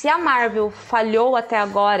 assim, se a Marvel falhou até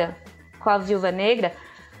agora com a Viúva Negra,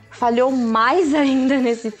 falhou mais ainda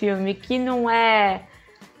nesse filme, que não é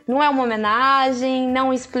uma homenagem,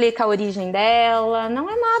 não explica a origem dela, não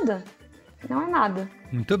é nada.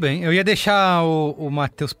 Muito bem. Eu ia deixar o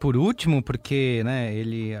Matheus por último, porque, né,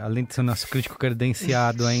 ele, além de ser nosso crítico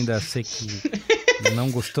credenciado, ainda sei que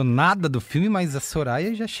não gostou nada do filme, mas a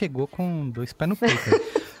Soraya já chegou com 2 pés no peito.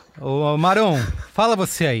 Ô, Maron, fala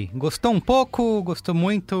você aí. Gostou um pouco, gostou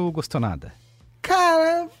muito, gostou nada?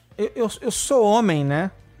 Cara, eu sou homem,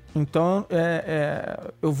 né? Então,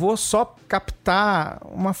 eu vou só captar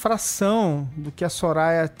uma fração do que a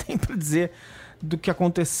Soraya tem pra dizer do que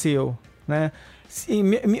aconteceu, né?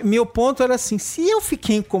 Meu ponto era assim, se eu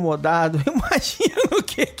fiquei incomodado, imagina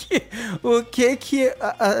o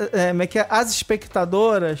que as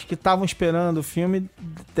espectadoras que estavam esperando o filme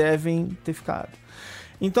devem ter ficado.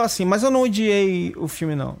 Então assim, mas eu não odiei o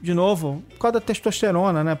filme não. De novo, por causa da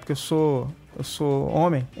testosterona, né? Porque eu sou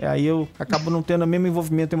homem, e aí eu acabo não tendo o mesmo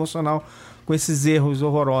envolvimento emocional com esses erros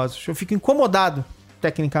horrorosos. Eu fico incomodado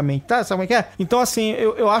tecnicamente, tá? Sabe como é que é? Então, assim,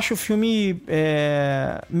 eu acho o filme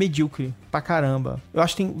medíocre pra caramba. Eu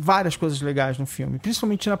acho que tem várias coisas legais no filme,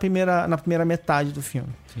 principalmente na primeira metade do filme.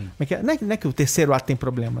 Não é que o terceiro ato tem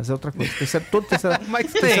problemas, é outra coisa. Todo terceiro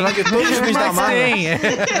mas terceiro ato, todos os filmes da Marvel.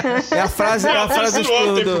 É a frase do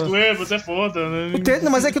problemas, é foda, né?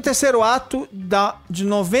 Mas é que o terceiro ato de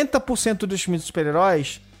 90% dos filmes de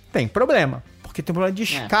super-heróis tem problema. Porque tem um problema de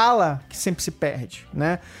escala que sempre se perde,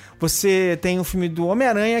 né? Você tem o filme do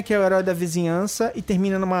Homem-Aranha, que é o herói da vizinhança, e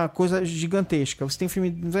termina numa coisa gigantesca. Você tem o filme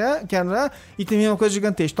e termina numa coisa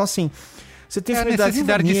gigantesca. Então, assim, você tem a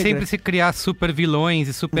necessidade de sempre se criar super vilões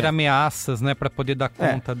e super ameaças, né? Pra poder dar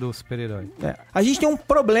conta do super-herói. A gente tem um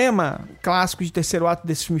problema clássico de terceiro ato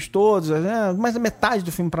desses filmes todos, né? Mais da metade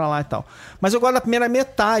do filme pra lá e tal. Mas eu gosto da primeira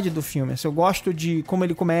metade do filme. Assim, eu gosto de como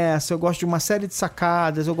ele começa, eu gosto de uma série de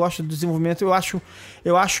sacadas, eu gosto do desenvolvimento. Eu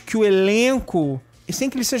acho que o elenco, sem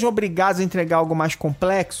que eles sejam obrigados a entregar algo mais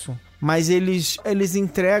complexo, mas eles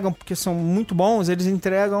entregam, porque são muito bons, eles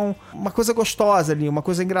entregam uma coisa gostosa ali, uma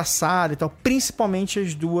coisa engraçada e tal, principalmente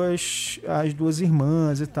as duas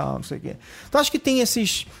irmãs e tal, não sei o quê. Então acho que tem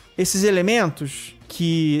esses elementos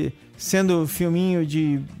que, sendo filminho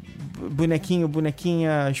de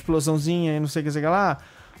bonequinha, explosãozinha e não sei o que lá,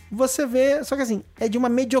 você vê, só que assim, é de uma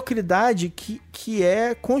mediocridade que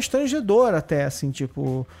é constrangedora até, assim,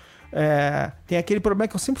 tipo... tem aquele problema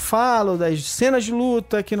que eu sempre falo das cenas de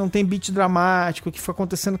luta que não tem beat dramático, que foi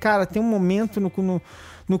acontecendo, cara, tem um momento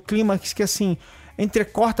no clímax que assim,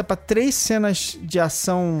 entrecorta pra 3 cenas de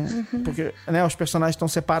ação, porque, né, os personagens estão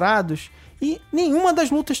separados e nenhuma das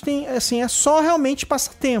lutas tem, assim, é só realmente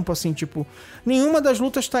passatempo, assim, tipo, nenhuma das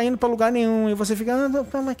lutas tá indo pra lugar nenhum e você fica,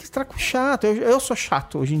 mas que traco chato, eu sou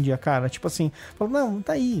chato hoje em dia, cara, tipo assim, falo, não,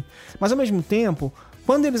 tá aí, mas ao mesmo tempo,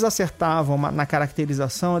 quando eles acertavam na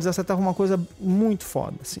caracterização, eles acertavam uma coisa muito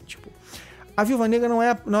foda, assim, tipo... A Viúva Negra não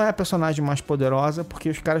é a personagem mais poderosa, porque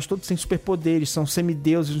os caras todos têm superpoderes, são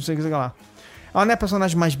semideuses, não sei o que lá. Ela não é a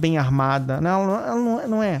personagem mais bem armada, ela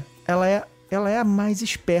não é. Ela é ela é a mais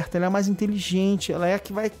esperta, ela é a mais inteligente, ela é a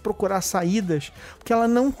que vai procurar saídas, porque ela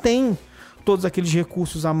não tem todos aqueles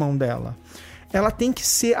recursos à mão dela. Ela tem que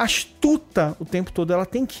ser astuta o tempo todo, ela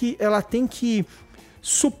tem que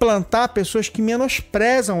suplantar pessoas que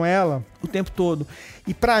menosprezam ela o tempo todo.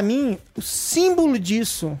 E pra mim, o símbolo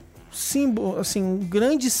disso, um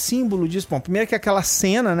grande símbolo disso, bom, primeiro que aquela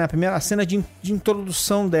cena, né, a primeira cena de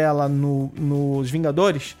introdução dela nos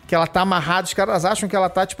Vingadores, que ela tá amarrada, os caras acham que ela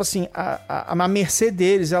tá, tipo assim, a mercê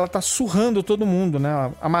deles, ela tá surrando todo mundo,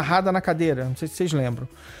 né, amarrada na cadeira, não sei se vocês lembram.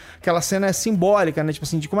 Aquela cena é simbólica, né, tipo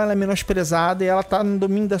assim, de como ela é menosprezada e ela tá no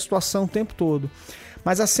domínio da situação o tempo todo.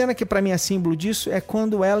 Mas a cena que pra mim é símbolo disso é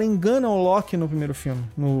quando ela engana o Loki no primeiro filme,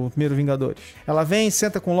 no primeiro Vingadores. Ela vem,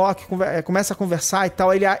 senta com o Loki, começa a conversar e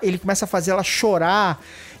tal, ele começa a fazer ela chorar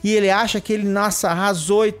e ele acha que ele, nossa,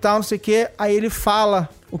 arrasou e tal, não sei o quê. Aí ele fala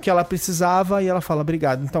o que ela precisava e ela fala,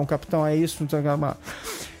 obrigado. Então, capitão, é isso, não sei o que.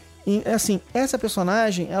 E, assim, essa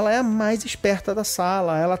personagem, ela é a mais esperta da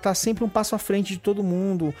sala, ela tá sempre um passo à frente de todo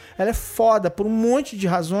mundo, ela é foda por um monte de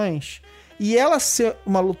razões, e ela ser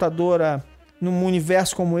uma lutadora num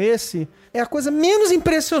universo como esse é a coisa menos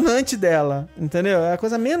impressionante dela, entendeu? É a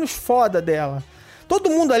coisa menos foda dela.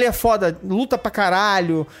 Todo mundo ali é foda, luta pra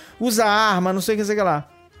caralho, usa arma, não sei o que lá.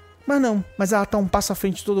 Mas ela tá um passo à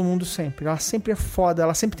frente de todo mundo sempre. Ela sempre é foda,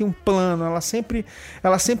 ela sempre tem um plano, ela sempre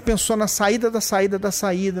pensou na saída da saída da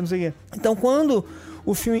saída, não sei o quê. Então, quando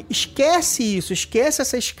o filme esquece isso, esquece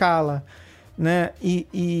essa escala, né,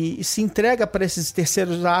 e se entrega para esses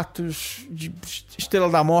terceiros atos de Estrela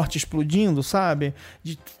da Morte explodindo, sabe?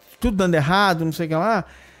 De tudo dando errado, não sei o que lá.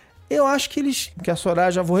 Eu acho que a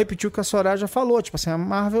Soraya, vou repetir o que a Soraya já falou, tipo assim, a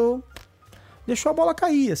Marvel deixou a bola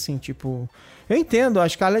cair, assim, tipo... Eu entendo, a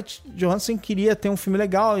Scarlett Johansson queria ter um filme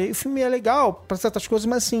legal, e o filme é legal pra certas coisas,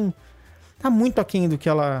 mas assim, tá muito aquém do que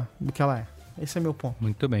ela é. Esse é meu ponto.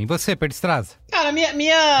 Muito bem. E você, Perdistraza? Cara,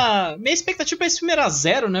 minha expectativa pra esse filme era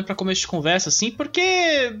zero, né, pra começo de conversa, assim,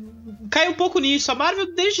 porque cai um pouco nisso. A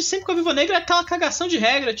Marvel, desde sempre com a Viúva Negra, é aquela cagação de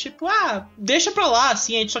regra, tipo, deixa pra lá,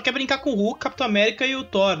 assim, a gente só quer brincar com o Hulk, Capitão América e o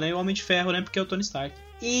Thor, né, e o Homem de Ferro, né, porque é o Tony Stark.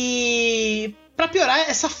 E... pra piorar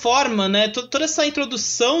essa forma, né, toda essa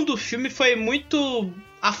introdução do filme foi muito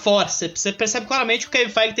à força. Você percebe claramente que o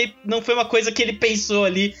Kevin Feige não foi uma coisa que ele pensou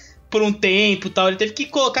ali por um tempo e tal. Ele teve que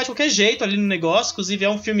colocar de qualquer jeito ali no negócio. Inclusive é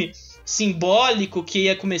um filme simbólico que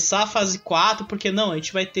ia começar a fase 4, porque não, a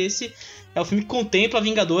gente vai ter esse... É o filme que contempla a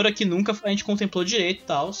Vingadora que nunca a gente contemplou direito e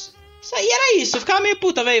tal. Isso aí era isso, eu ficava meio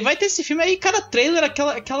puta, velho, vai ter esse filme aí, cada trailer,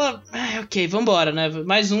 aquela... ok, vambora, né,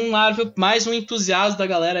 mais um Marvel, mais um entusiasmo da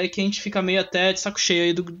galera aí que a gente fica meio até de saco cheio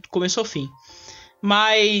aí do começo ao fim.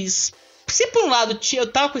 Mas, se por um lado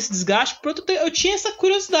eu tava com esse desgaste, por outro eu tinha essa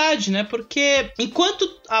curiosidade, né, porque enquanto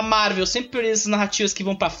a Marvel sempre prioriza essas narrativas que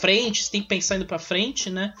vão pra frente, você tem que pensar indo pra frente,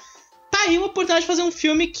 né, tá aí uma oportunidade de fazer um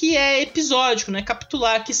filme que é episódico, né,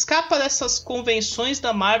 capitular, que escapa dessas convenções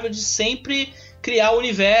da Marvel de sempre... criar o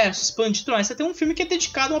universo, expandir tudo mais. Você tem um filme que é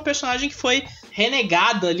dedicado a uma personagem que foi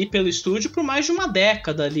renegada ali pelo estúdio por mais de uma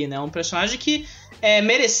década ali, né? Um personagem que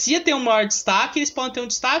merecia ter um maior destaque, eles podem ter um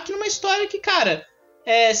destaque numa história que, cara,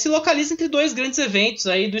 se localiza entre dois grandes eventos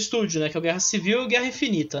aí do estúdio, né? Que é o Guerra Civil e Guerra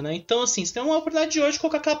Infinita, né? Então, assim, você tem uma oportunidade de hoje de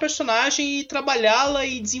colocar aquela personagem e trabalhá-la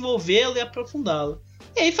e desenvolvê-la e aprofundá-la.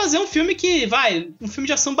 E aí fazer um filme que, um filme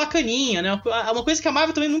de ação bacaninha, né? Uma coisa que a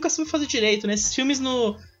Marvel também nunca soube fazer direito, né? Esses filmes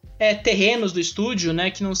terrenos do estúdio,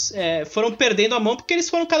 né, que não, foram perdendo a mão porque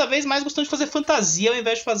eles foram cada vez mais gostando de fazer fantasia ao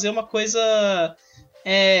invés de fazer uma coisa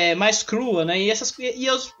mais crua, né, e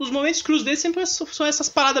os momentos crus deles sempre são essas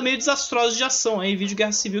paradas meio desastrosas de ação, aí vídeo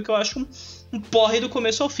Guerra Civil que eu acho um porre do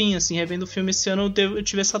começo ao fim, assim, revendo o filme esse ano eu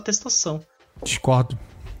tive essa atestação. Discordo.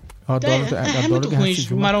 Eu adoro muito Guerra ruim,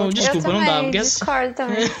 Civil, Marão, desculpa, eu não dá. também, discordo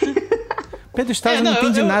também. Pedro Stars não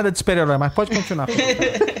entende nada de super-herói, mas pode continuar.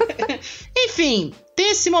 Enfim,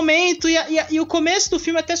 tem esse momento e o começo do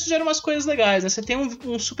filme até sugere umas coisas legais, né? Você tem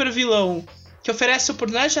um super vilão que oferece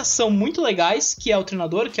oportunidades de ação muito legais, que é o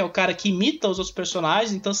treinador, que é o cara que imita os outros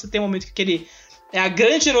personagens. Então você tem um momento que ele é a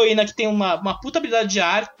grande heroína que tem uma puta habilidade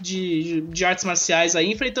de artes marciais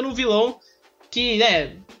aí, enfrentando um vilão que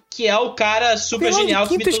é o cara super genial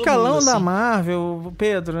que imita todo mundo. Quinto escalão assim. da Marvel,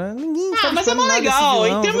 Pedro, né? Ninguém mas é mó legal.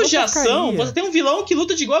 Em termos de ação, você tem um vilão que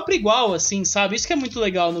luta de igual para igual, assim, sabe? Isso que é muito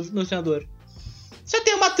legal no treinador. Você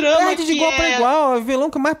tem uma trama Perde de igual pra igual, é o vilão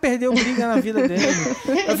que mais perdeu briga na vida dele.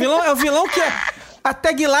 É o vilão que A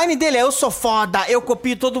tagline dele é: eu sou foda, eu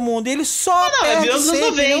copio todo mundo. E ele só é vilão dos anos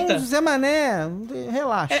 90. Zé Mané,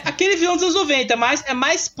 relaxa. Aquele vilão dos anos 90, é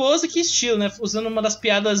mais pose que estilo, né? Usando uma das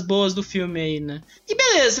piadas boas do filme aí, né? E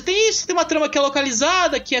beleza, tem isso, tem uma trama que é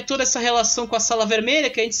localizada, que é toda essa relação com a Sala Vermelha,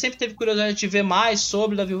 que a gente sempre teve curiosidade de ver mais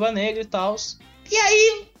sobre da Viúva Negra e tal. E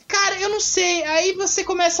aí, cara, eu não sei, aí você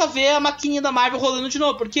começa a ver a maquininha da Marvel rolando de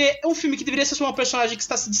novo, porque é um filme que deveria ser uma personagem que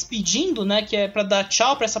está se despedindo, né, que é pra dar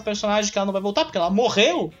tchau pra essa personagem que ela não vai voltar, porque ela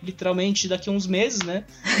morreu, literalmente, daqui a uns meses, né.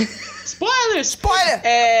 Spoiler!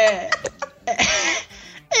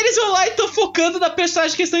 Eles vão lá e estão focando na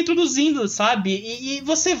personagem que eles estão introduzindo, sabe, e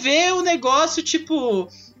você vê o negócio, tipo...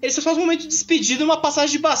 Eles só fazem um momento de despedida, uma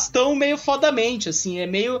passagem de bastão meio fodamente, assim, é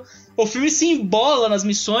meio... O filme se embola nas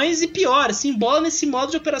missões e pior, se embola nesse modo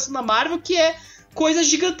de operação da Marvel que é coisas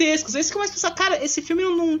gigantescas. Aí você começa a pensar, cara, esse filme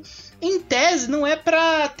não, em tese não é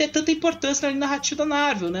pra ter tanta importância na linha narrativa da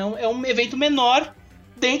Marvel, né? É um evento menor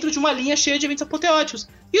dentro de uma linha cheia de eventos apoteóticos.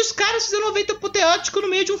 E os caras fizeram um evento apoteótico no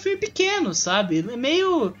meio de um filme pequeno, sabe? É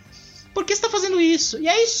meio... Por que você tá fazendo isso? E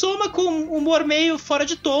aí soma com um humor meio fora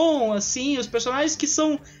de tom, assim, os personagens que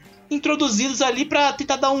são introduzidos ali pra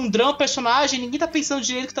tentar dar um drama ao personagem, ninguém tá pensando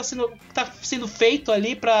direito que tá sendo feito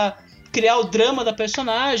ali pra criar o drama da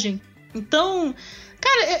personagem. Então,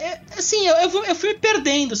 cara, assim, eu fui me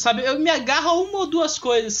perdendo, sabe? Eu me agarro a uma ou duas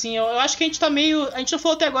coisas, assim, eu acho que a gente tá meio... A gente não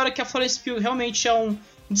falou até agora que a Florence Pugh realmente é um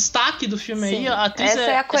destaque do filme. Sim, aí, a atriz essa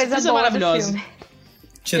é a coisa boa maravilhosa. do filme.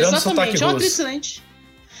 Tirando o sotaque Exatamente, é uma russo. atriz excelente.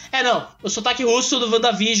 Não, o sotaque russo do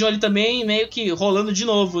WandaVision ali também meio que rolando de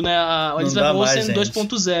novo, né? A Elizabeth Olsen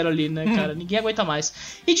 2.0 ali, né, cara? Ninguém aguenta mais.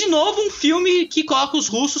 E de novo um filme que coloca os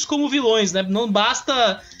russos como vilões, né? Não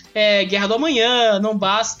basta Guerra do Amanhã, não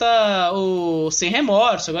basta o Sem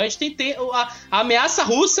Remorso. Agora a gente tem a ameaça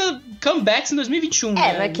russa comebacks em 2021.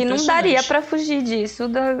 Mas que não daria pra fugir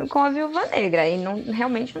disso com a Viúva Negra. E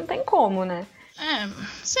realmente não tem como, né?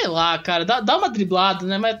 Sei lá, cara. Dá uma driblada,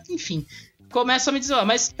 né? Mas, enfim... Começa a me dizer,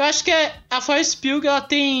 mas eu acho que a Florence Pugh, ela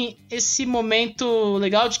tem esse momento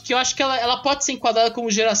legal de que eu acho que ela pode ser enquadrada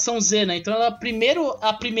como geração Z, né? Então ela é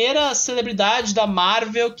a primeira celebridade da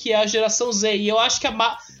Marvel que é a geração Z. E eu acho que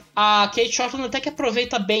a Kate Shortland até que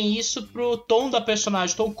aproveita bem isso pro tom da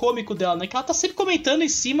personagem, o tom cômico dela, né? Que ela tá sempre comentando em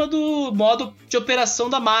cima do modo de operação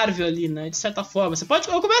da Marvel ali, né? De certa forma.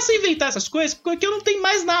 Eu começo a inventar essas coisas porque eu não tenho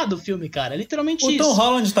mais nada do filme, cara. É literalmente isso. O Tom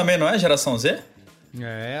Holland também não é geração Z?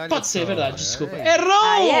 Pode ser, é verdade, desculpa.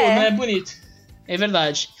 Errou! Não é bonito. É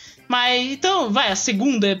verdade. Mas, então, a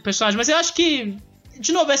segunda personagem. Mas eu acho que,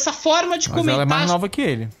 de novo, essa forma de comentar... ela é mais nova que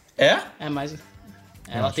ele. É mais...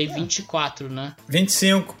 Ela tem 24, né?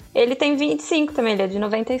 25. Ele tem 25 também, ele é de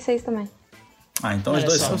 96 também. Então os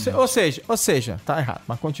dois são. Ou seja, tá errado,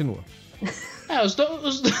 mas continua.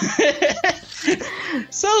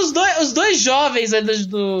 São os dois jovens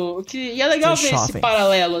e é legal ver esse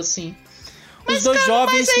paralelo, assim. Os dois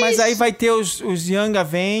jovens, mas aí vai ter os Young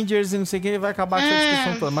Avengers e não sei o que, vai acabar com essa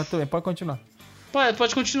discussão toda. Mas tudo bem, pode continuar.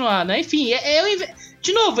 Pode continuar, né? Enfim,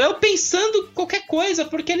 de novo, eu pensando qualquer coisa,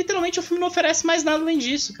 porque literalmente o filme não oferece mais nada além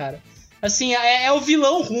disso, cara. Assim, é o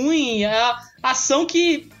vilão ruim, é a ação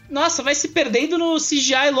que, nossa, vai se perdendo no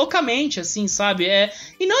CGI loucamente, assim, sabe?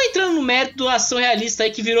 E não entrando no mérito da ação realista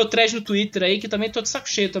aí que virou trash no Twitter aí, que também tô de saco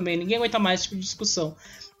cheio também, ninguém aguenta mais esse tipo de discussão.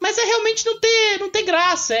 Mas realmente não ter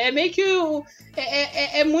graça. É meio que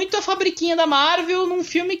é muito a fabriquinha da Marvel num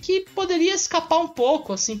filme que poderia escapar um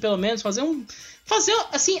pouco, assim, pelo menos. Fazer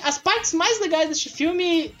assim, as partes mais legais deste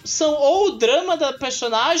filme são ou o drama da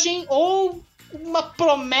personagem ou uma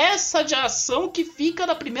promessa de ação que fica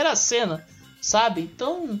na primeira cena, sabe?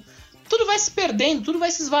 Então, tudo vai se perdendo, tudo vai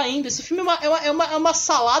se esvaindo. Esse filme é uma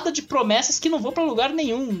salada de promessas que não vão pra lugar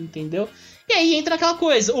nenhum, entendeu? E aí entra aquela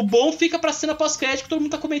coisa, o bom fica pra cena pós-crédito que todo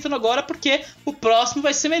mundo tá comentando agora porque o próximo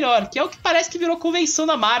vai ser melhor, que é o que parece que virou convenção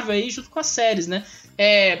da Marvel aí junto com as séries, né?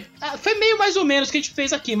 Foi meio mais ou menos o que a gente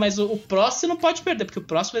fez aqui, mas o próximo você não pode perder, porque o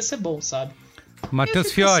próximo vai ser bom, sabe?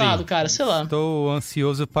 Matheus Fiori, cara, sei lá. Estou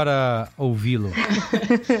ansioso para ouvi-lo.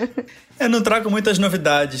 Eu não trago muitas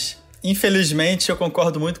novidades. Infelizmente, eu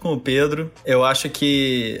concordo muito com o Pedro. Eu acho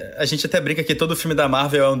que a gente até brinca que todo filme da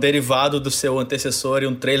Marvel é um derivado do seu antecessor e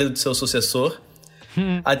um trailer do seu sucessor.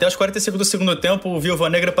 Até os 45 do segundo tempo, o Viúva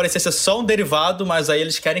Negra parecia ser só um derivado, mas aí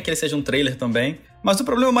eles querem que ele seja um trailer também. Mas o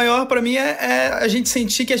problema maior pra mim é a gente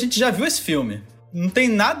sentir que a gente já viu esse filme. Não tem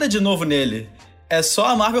nada de novo nele. É só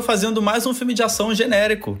a Marvel fazendo mais um filme de ação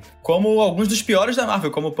genérico. Como alguns dos piores da Marvel,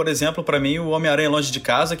 como, por exemplo, pra mim, o Homem-Aranha Longe de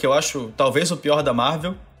Casa, que eu acho talvez o pior da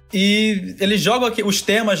Marvel. E eles jogam aqui os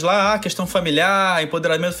temas lá, questão familiar,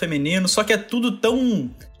 empoderamento feminino, só que é tudo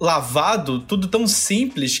tão lavado, tudo tão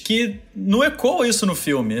simples, que não ecoa isso no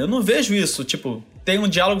filme. Eu não vejo isso, tipo, tem um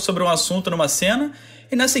diálogo sobre um assunto numa cena,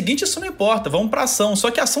 e na seguinte isso não importa, vamos pra ação.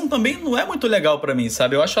 Só que a ação também não é muito legal pra mim,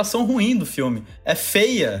 sabe? Eu acho a ação ruim do filme. É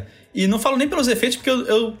feia. E não falo nem pelos efeitos, porque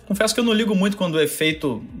eu confesso que eu não ligo muito quando o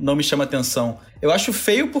efeito não me chama atenção. Eu acho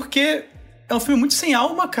feio porque é um filme muito sem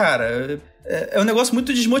alma, cara. É um negócio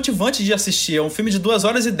muito desmotivante de assistir. É um filme de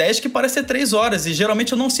 2h10 que parece ter 3 horas. E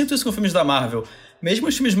geralmente eu não sinto isso com filmes da Marvel. Mesmo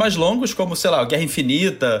os filmes mais longos, como, sei lá, Guerra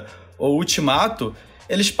Infinita ou Ultimato,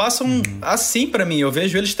 eles passam assim pra mim. Eu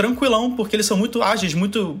vejo eles tranquilão, porque eles são muito ágeis,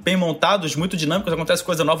 muito bem montados, muito dinâmicos, acontece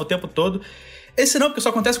coisa nova o tempo todo. Esse não, porque só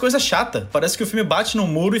acontece coisa chata. Parece que o filme bate no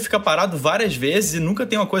muro e fica parado várias vezes e nunca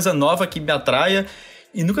tem uma coisa nova que me atraia.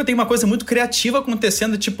 E nunca tem uma coisa muito criativa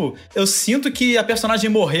acontecendo, tipo, eu sinto que a personagem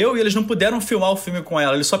morreu e eles não puderam filmar o filme com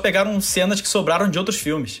ela. Eles só pegaram cenas que sobraram de outros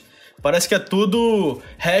filmes. Parece que é tudo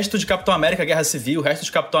resto de Capitão América Guerra Civil, resto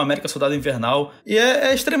de Capitão América Soldado Invernal. E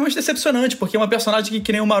é extremamente decepcionante, porque é uma personagem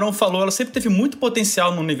que nem o Maron falou, ela sempre teve muito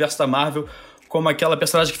potencial no universo da Marvel, como aquela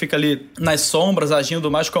personagem que fica ali nas sombras, agindo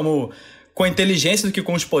mais como com a inteligência do que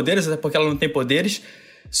com os poderes, até porque ela não tem poderes.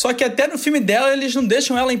 Só que até no filme dela, eles não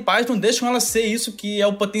deixam ela em paz, não deixam ela ser isso que é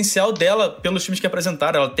o potencial dela pelos filmes que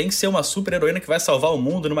apresentaram. Ela tem que ser uma super heroína que vai salvar o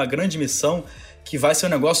mundo numa grande missão, que vai ser um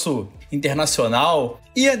negócio internacional.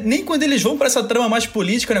 E nem quando eles vão pra essa trama mais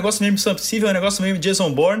política, um negócio meio Missão Impossível, um negócio meio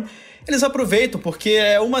Jason Bourne, eles aproveitam, porque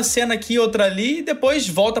é uma cena aqui, outra ali, e depois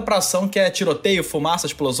volta pra ação, que é tiroteio, fumaça,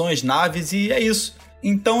 explosões, naves, e é isso.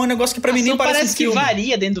 Então é um negócio que pra mim nem parece um filme. Parece que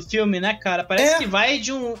varia dentro do filme, né, cara? Parece que vai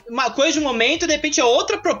de uma coisa de um momento e de repente é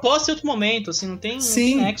outra proposta em outro momento, assim, não tem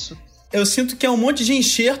nexo. Eu sinto que é um monte de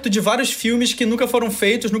enxerto de vários filmes que nunca foram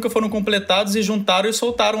feitos, nunca foram completados e juntaram e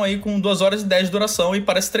soltaram aí com 2h10 de duração e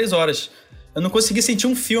parece 3 horas. Eu não consegui sentir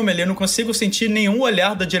um filme ali, eu não consigo sentir nenhum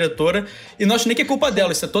olhar da diretora e não acho nem que é culpa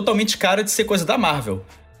dela, isso é totalmente cara de ser coisa da Marvel.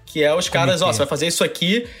 Que é os caras, você vai fazer isso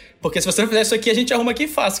aqui, porque se você não fizer isso aqui, a gente arruma aqui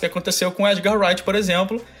fácil. Que aconteceu com o Edgar Wright, por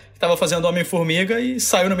exemplo, que tava fazendo Homem-Formiga e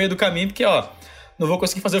saiu no meio do caminho, porque, não vou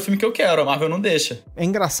conseguir fazer o filme que eu quero, a Marvel não deixa. É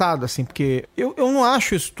engraçado, assim, porque eu não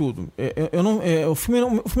acho isso tudo. O filme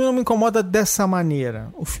não me incomoda dessa maneira.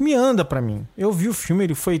 O filme anda pra mim. Eu vi o filme,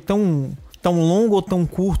 ele foi tão longo ou tão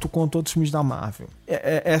curto quanto outros filmes da Marvel.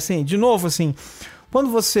 É assim, de novo, assim... Quando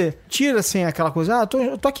você tira, assim, aquela coisa...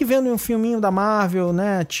 eu tô aqui vendo um filminho da Marvel,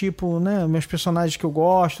 né? Tipo, né? Meus personagens que eu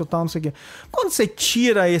gosto e tal, não sei o quê. Quando você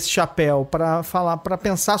tira esse chapéu pra falar, pra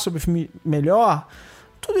pensar sobre o filme melhor...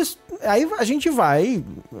 Tudo isso... Aí a gente vai...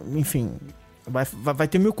 Enfim... Vai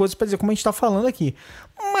ter mil coisas pra dizer, como a gente tá falando aqui.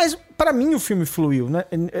 Mas, pra mim, o filme fluiu, né?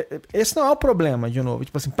 Esse não é o problema, de novo.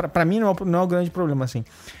 Tipo assim, pra mim, não é o grande problema, assim.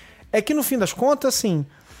 É que, no fim das contas, assim...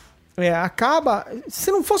 acaba... Se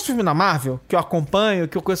não fosse o filme da Marvel, que eu acompanho,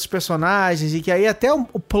 que eu conheço os personagens, e que aí até o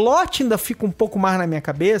plot ainda fica um pouco mais na minha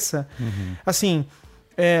cabeça, assim,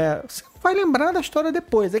 você não vai lembrar da história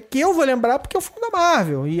depois. É que eu vou lembrar porque é o filme da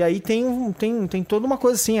Marvel. E aí tem toda uma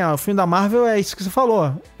coisa assim, o filme da Marvel é isso que você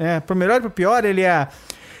falou. Pro melhor e pro pior, ele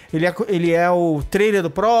é o trailer do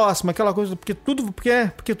próximo, aquela coisa, porque tudo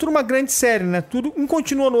é uma grande série, né? Tudo um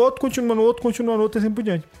continua no outro, continua no outro, continua no outro e assim por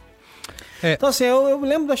diante. Então, assim, eu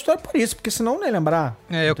lembro da história por isso, porque senão eu não ia lembrar.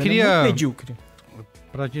 Eu queria... É muito medíocre.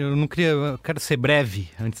 Eu quero ser breve,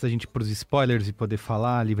 antes da gente ir pros spoilers e poder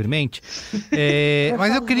falar livremente.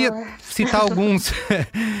 Mas eu queria citar alguns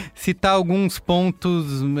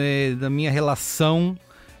pontos da minha relação,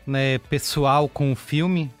 né, pessoal com o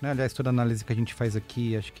filme. Né? Aliás, toda a análise que a gente faz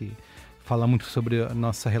aqui, acho que fala muito sobre a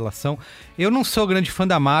nossa relação. Eu não sou grande fã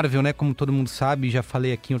da Marvel, né? Como todo mundo sabe, já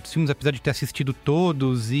falei aqui em outros filmes, apesar de ter assistido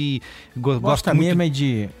todos e gosto muito...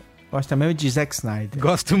 Gosto mesmo de Zack Snyder.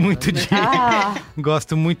 Gosto muito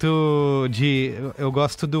de... Eu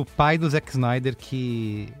gosto do pai do Zack Snyder,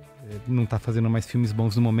 que não tá fazendo mais filmes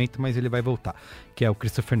bons no momento, mas ele vai voltar, que é o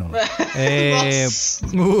Christopher Nolan.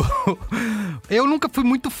 Eu nunca fui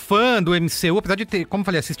muito fã do MCU, apesar de ter, como eu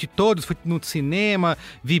falei, assisti todos, fui no cinema,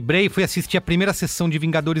 vibrei, fui assistir a primeira sessão de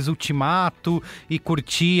Vingadores Ultimato e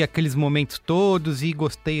curti aqueles momentos todos e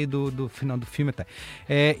gostei do final do filme até.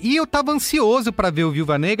 E eu tava ansioso pra ver o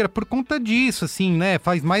Viúva Negra por conta disso, assim, né?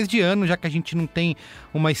 Faz mais de ano já que a gente não tem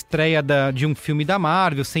uma estreia de um filme da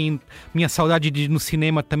Marvel, minha saudade de ir no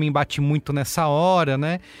cinema também bate muito nessa hora,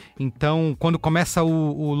 né? Então, quando começa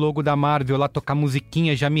o logo da Marvel lá tocar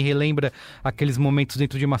musiquinha, já me relembra aqueles momentos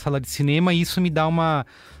dentro de uma sala de cinema e isso me dá uma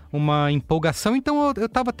empolgação. Então, eu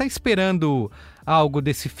tava até esperando algo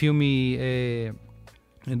desse filme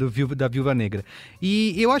Da Viúva Negra.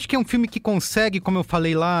 E eu acho que é um filme que consegue, como eu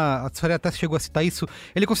falei lá, a senhora até chegou a citar isso,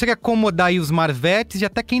 ele consegue acomodar aí os marvetes e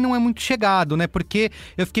até quem não é muito chegado, né? Porque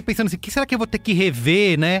eu fiquei pensando assim, o que será que eu vou ter que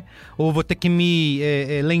rever, né? Ou vou ter que me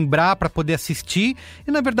lembrar pra poder assistir?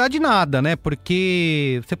 E na verdade nada, né?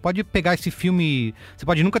 Porque você pode pegar esse filme, você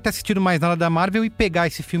pode nunca ter assistido mais nada da Marvel e pegar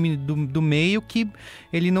esse filme do meio que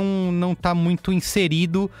ele não tá muito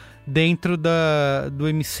inserido dentro do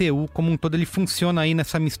MCU como um todo. Ele funciona aí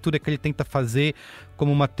nessa mistura que ele tenta fazer,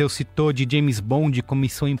 como o Matheus citou, de James Bond com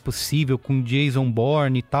Missão Impossível, com Jason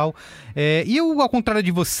Bourne e tal. E eu, ao contrário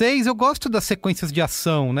de vocês, eu gosto das sequências de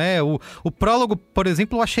ação, né? O prólogo, por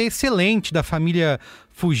exemplo, eu achei excelente, da família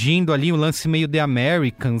fugindo ali, o lance meio The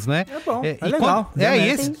Americans, né? É bom, legal.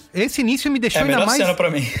 Esse início me deixou ainda mais... cena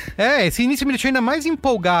pra mim. Esse início me deixou ainda mais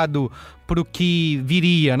empolgado pro que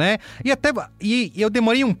viria, né? E eu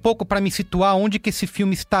demorei um pouco pra me situar onde que esse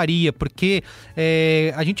filme estaria, porque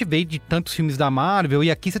a gente veio de tantos filmes da Marvel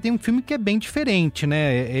e aqui você tem um filme que é bem diferente,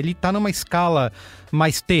 né? Ele tá numa escala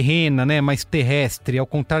mais terrena, né? Mais terrestre, ao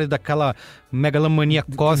contrário daquela megalomania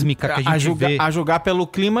cósmica que a gente vê. A julgar pelo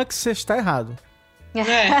clímax, você está errado.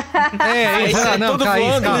 Eles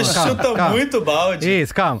chutam muito balde.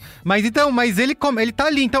 Isso, calma. Mas ele tá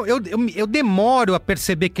ali. Então, eu demoro a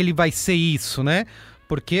perceber que ele vai ser isso, né?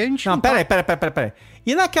 Porque a gente... Não, peraí.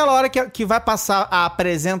 E naquela hora que vai passar a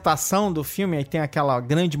apresentação do filme, aí tem aquela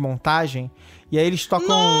grande montagem, e aí eles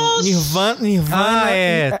tocam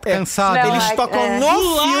Nirvana. Cansado. Eles tocam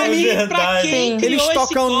no filme. Eles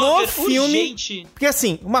tocam no filme. Urgente. Porque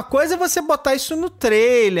assim, uma coisa é você botar isso no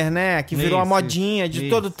trailer, né? Que virou uma modinha de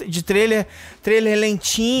trailer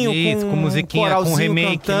lentinho, com musiquinha, coralzinho com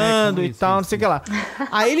remake, cantando, né? e tal, não sei o que lá.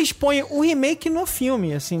 Aí eles põem o remake no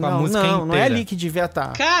filme, assim, não é ali que devia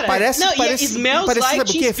estar. Cara, parece Smells Like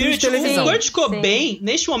Teen Spirit. O Kurt Cobain,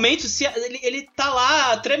 neste momento, ele tá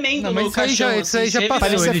lá tremendo no caixão. Isso aí já passou.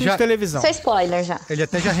 Parecia filme de televisão. Isso é spoiler já. Ele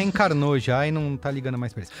até já reencarnou já e não tá ligando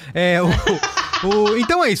mais pra isso.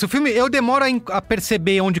 Então é isso, o filme, eu demoro a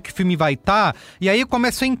perceber onde que o filme vai estar, e aí eu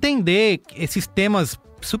começo a entender esses temas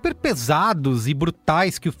super pesados e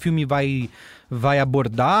brutais que o filme vai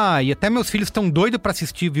abordar, e até meus filhos estão doidos pra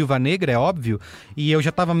assistir Viúva Negra, é óbvio, e eu já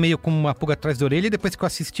tava meio com uma pulga atrás da orelha, e depois que eu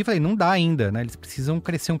assisti, falei, não dá ainda, né, eles precisam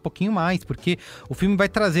crescer um pouquinho mais, porque o filme vai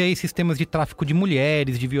trazer aí sistemas de tráfico de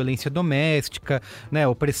mulheres, de violência doméstica, né,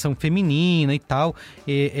 opressão feminina e tal,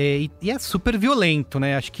 e é super violento,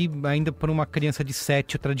 né, acho que ainda por uma criança de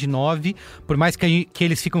 7, outra de 9, por mais que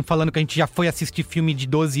eles ficam falando que a gente já foi assistir filme de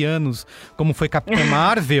 12 anos, como foi Capitã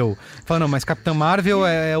Marvel, falando, não, mas Capitã Marvel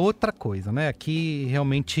é outra coisa, né, que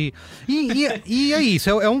realmente... E é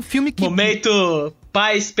isso, é um filme que... Momento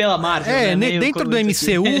paz pela Marvel, né? Dentro do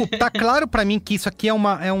MCU, tá claro pra mim que isso aqui é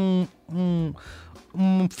um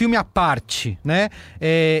filme à parte, né?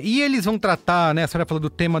 E eles vão tratar, né? A senhora falou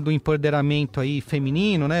do tema do empoderamento aí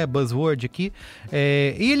feminino, né? Buzzword aqui.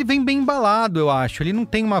 E ele vem bem embalado, eu acho. Ele não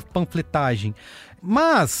tem uma panfletagem.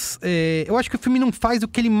 Mas eu acho que o filme não faz o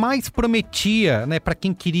que ele mais prometia, né? Pra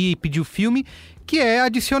quem queria pedir o filme, que é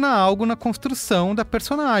adicionar algo na construção da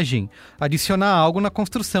personagem, adicionar algo na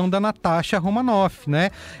construção da Natasha Romanoff, né?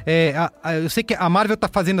 Eu sei que a Marvel tá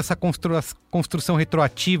fazendo essa construção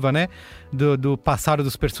retroativa, né? Do passado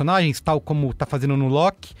dos personagens, tal como tá fazendo no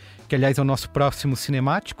Loki, que aliás é o nosso próximo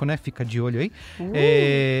cinemático, né? Fica de olho aí.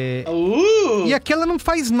 E aqui ela não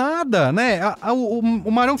faz nada, né?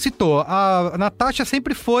 O Marão citou, a Natasha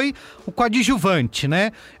sempre foi o coadjuvante,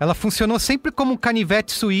 né? Ela funcionou sempre como um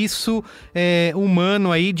canivete suíço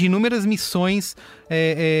humano aí de inúmeras missões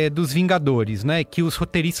dos Vingadores, né? Que os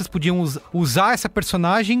roteiristas podiam usar essa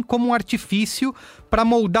personagem como um artifício para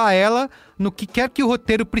moldar ela no que quer que o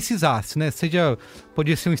roteiro precisasse, né?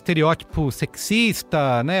 Podia ser um estereótipo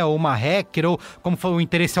sexista, né? Ou uma hacker, ou como foi o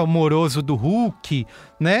interesse amoroso do Hulk,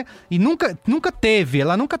 né? E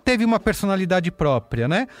ela nunca teve uma personalidade própria,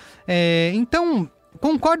 né? Então...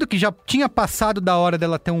 Concordo que já tinha passado da hora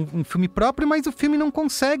dela ter um filme próprio, mas o filme não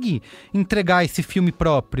consegue entregar esse filme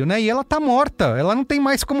próprio, né? E ela tá morta, ela não tem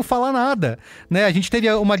mais como falar nada, né? A gente teve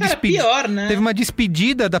uma despedida, pior, né? Teve uma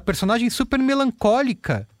despedida da personagem super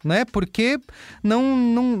melancólica, né? Porque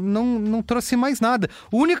não trouxe mais nada.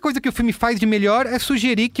 A única coisa que o filme faz de melhor é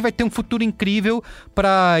sugerir que vai ter um futuro incrível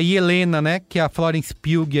pra Yelena, né? Que é a Florence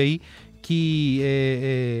Pugh aí, que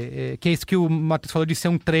é isso que o Matheus falou de ser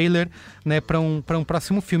um trailer, né, para um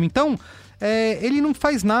próximo filme. Então, ele não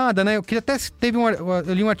faz nada, né? Eu queria até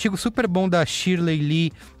eu li um artigo super bom da Shirley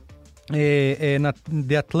Lee na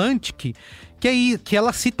The Atlantic, que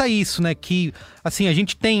ela cita isso, né? Que, assim, a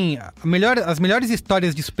gente tem as melhores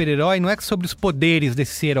histórias de super-herói não é sobre os poderes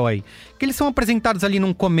desse herói. Que eles são apresentados ali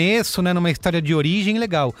num começo, né? Numa história de origem,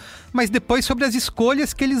 legal. Mas depois sobre as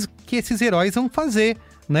escolhas que esses heróis vão fazer,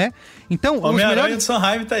 né? Então, Homem-Aranha de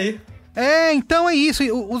Sondheim tá aí. Então é isso.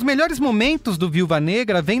 Os melhores momentos do Viúva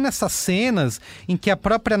Negra vêm nessas cenas em que a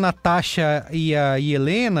própria Natasha e a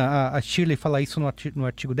Helena, a Shirley fala isso no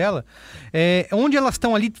artigo dela, onde elas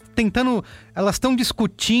estão ali tentando, elas estão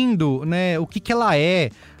discutindo, né, o que ela é,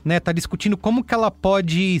 né, tá discutindo como que ela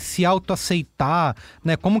pode se autoaceitar,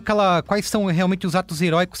 né, quais são realmente os atos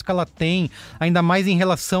heróicos que ela tem, ainda mais em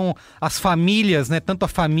relação às famílias, né, tanto a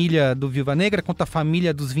família do Viúva Negra quanto a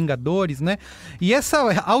família dos Vingadores, né, e essa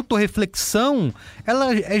autorreflexão,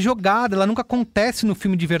 ela é jogada, ela nunca acontece no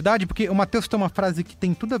filme de verdade, porque o Matheus tem uma frase que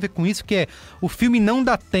tem tudo a ver com isso, que é, o filme não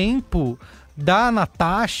dá tempo da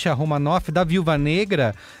Natasha Romanoff, da Viúva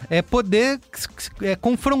Negra, poder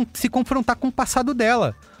se confrontar com o passado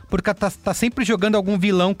dela. Porque ela tá sempre jogando algum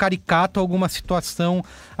vilão caricato, alguma situação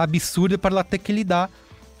absurda para ela ter que lidar,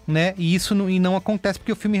 né? E isso não acontece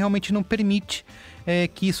porque o filme realmente não permite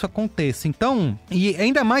que isso aconteça. Então, e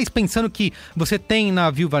ainda mais pensando que você tem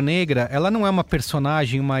na Viúva Negra, ela não é uma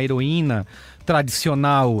personagem, uma heroína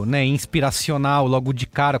tradicional, né, inspiracional logo de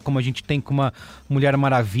cara, como a gente tem com uma Mulher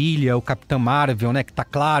Maravilha, o Capitão Marvel, né, que tá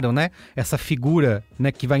claro, né, essa figura,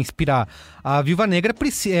 né, que vai inspirar. A Viúva Negra,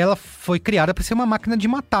 ela foi criada para ser uma máquina de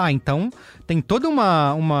matar, então tem toda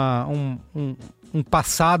um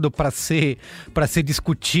passado para ser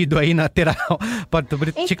discutido aí na terapia.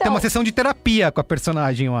 Tinha que ter uma sessão de terapia com a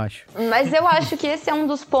personagem, eu acho. Mas eu acho que esse é um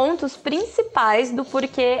dos pontos principais do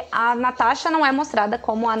porquê a Natasha não é mostrada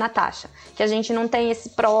como a Natasha. Que a gente não tem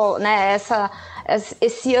esse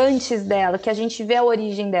antes dela, que a gente vê a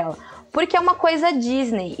origem dela. Porque é uma coisa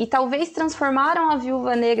Disney. E talvez transformaram a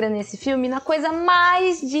Viúva Negra nesse filme na coisa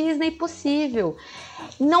mais Disney possível.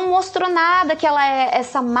 Não mostrou nada que ela é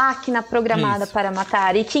essa máquina programada para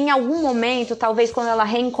matar. E que em algum momento, talvez quando ela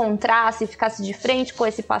reencontrasse e ficasse de frente com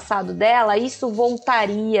esse passado dela, isso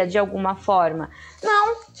voltaria de alguma forma.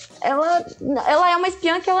 Não, ela é uma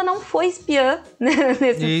espiã que ela não foi espiã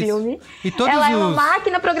nesse filme. Ela é uma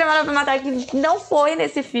máquina programada para matar que não foi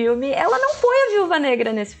nesse filme. Ela não foi a Viúva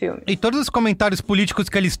Negra nesse filme. E todos os comentários políticos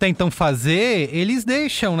que eles tentam fazer, eles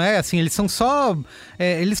deixam, né? Assim, eles são só...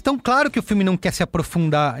 eles estão claro que o filme não quer se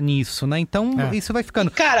aprofundar nisso, né? Então, isso vai ficando...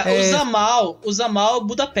 E, cara, o Zamal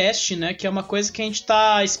Budapeste, né? Que é uma coisa que a gente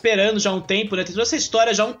tá esperando já há um tempo, né? Tem toda essa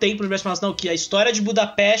história já há um tempo no universo, mas não, que a história de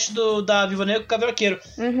Budapeste da Viúva Negra com o Gavião Arqueiro.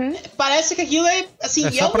 Uhum. Parece que aquilo é, assim,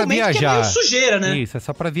 é um momento viajar. que é meio sujeira, né? Isso, é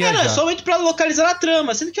só pra viajar. É só um momento pra localizar a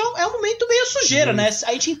trama, sendo que é um momento meio sujeira, né?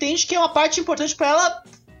 A gente entende que é uma parte importante pra ela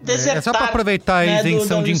desertar. É só pra aproveitar, né, a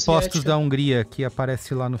isenção de impostos soviética da Hungria, que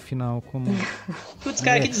aparece lá no final como... Putz,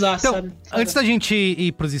 cara, que desastre, então, sabe? Antes da gente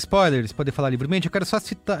ir pros spoilers, poder falar livremente, eu quero só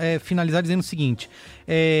finalizar dizendo o seguinte.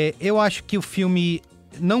 Eu acho que o filme...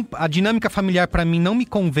 a dinâmica familiar pra mim não me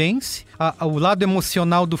convence, o lado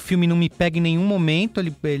emocional do filme não me pega em nenhum momento,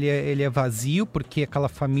 ele é vazio, porque aquela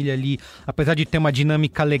família ali, apesar de ter uma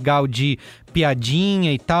dinâmica legal de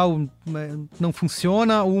piadinha e tal, não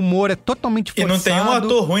funciona, o humor é totalmente forçado. E não tem um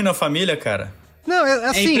ator ruim na família, cara. Não,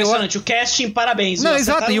 assim, é impressionante, o casting, parabéns. Não,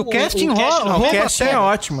 exato, e o casting rouba. O casting é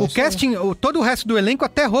ótimo. O casting, todo o resto do elenco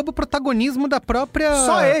até rouba o protagonismo da própria...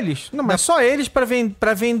 Só eles. Não, mas só eles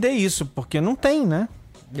pra vender isso, porque não tem, né?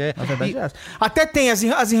 Na verdade é essa. Até tem,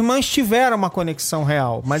 as irmãs tiveram uma conexão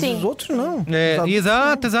real, mas os outros não.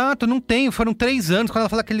 Exato, não tem. Foram 3 anos. Quando ela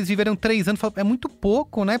fala que eles viveram 3 anos, é muito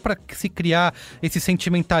pouco, né? Pra se criar esse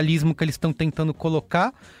sentimentalismo que eles estão tentando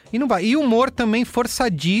colocar. E não vai. E o humor também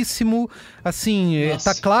forçadíssimo. Assim,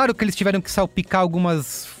 tá claro que eles tiveram que salpicar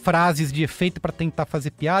algumas frases de efeito pra tentar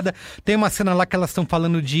fazer piada. Tem uma cena lá que elas estão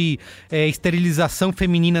falando de esterilização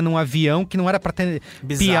feminina num avião, que não era pra ter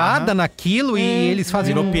piada naquilo, e eles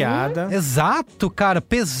fazem piada. Exato, cara,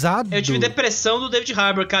 pesado. Eu tive depressão do David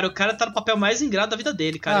Harbour, cara. O cara tá no papel mais ingrato da vida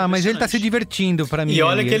dele, cara. Mas ele tá se divertindo pra mim. E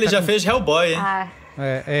olha que ele já fez Hellboy, hein?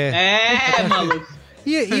 Maluco.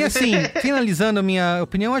 E assim, finalizando a minha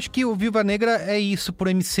opinião, acho que o Viúva Negra é isso pro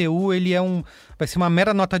MCU, ele vai ser uma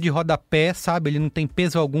mera nota de rodapé, sabe? Ele não tem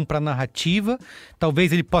peso algum pra narrativa.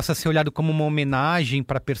 Talvez ele possa ser olhado como uma homenagem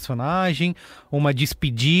pra personagem, uma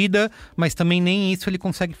despedida, mas também nem isso ele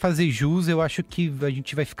consegue fazer jus. Eu acho que a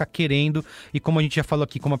gente vai ficar querendo, e como a gente já falou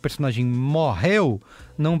aqui, como a personagem morreu,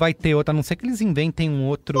 não vai ter outra, a não ser que eles inventem um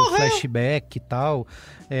outro flashback e tal.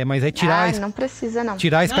 Mas aí tirar... não precisa, não.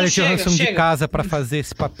 Tirar a Scarlett Johansson de casa pra fazer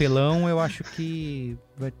esse papelão, eu acho que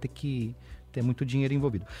vai ter que ter muito dinheiro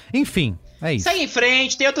envolvido. Enfim, é isso. Segue em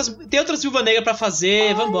frente, tem outras Viúva Negra pra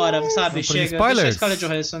fazer, vambora, sabe? Chega, deixa a Scarlett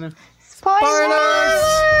Johansson, né? Spoilers!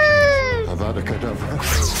 Avada Kedavra.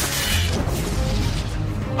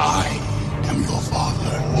 I am your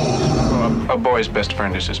father. A boy's best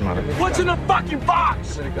friend is his mother. What's in the fucking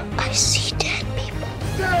box? I see dead people.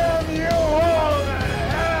 Damn you all to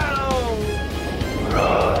hell!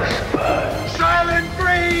 Rosebud. Silent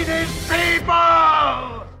breed is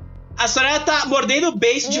people! A Soraya tá mordendo o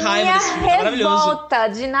beiço de raiva desse filme, tá maravilhoso. Revolta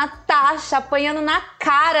de Natasha apanhando na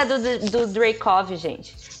cara do Dreykov,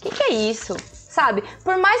 gente. Que é isso? Sabe?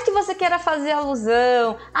 Por mais que você queira fazer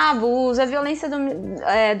alusão a abuso, a violência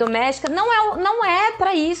doméstica, não é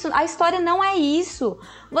pra isso. A história não é isso.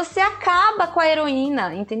 Você acaba com a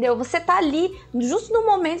heroína, entendeu? Você tá ali justo no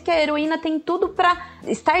momento que a heroína tem tudo pra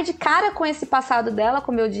estar de cara com esse passado dela,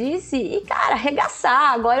 como eu disse, e, cara,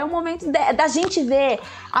 arregaçar. Agora é o momento da gente ver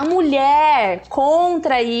a mulher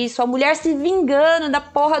contra isso, a mulher se vingando da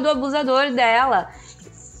porra do abusador dela.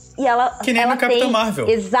 E que nem no Capitão Marvel.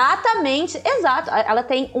 Exatamente, exato. Ela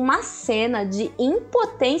tem uma cena de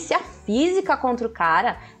impotência física contra o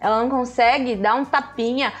cara. Ela não consegue dar um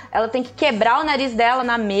tapinha. Ela tem que quebrar o nariz dela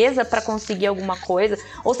na mesa pra conseguir alguma coisa.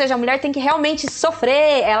 Ou seja, a mulher tem que realmente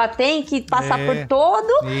sofrer. Ela tem que passar por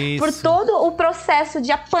todo o processo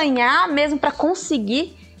de apanhar mesmo pra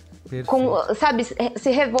conseguir. Sabe,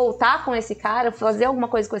 se revoltar com esse cara, fazer alguma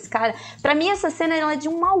coisa com esse cara. Pra mim, essa cena ela é de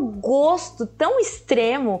um mau gosto tão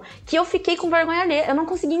extremo que eu fiquei com vergonha alheia. Eu não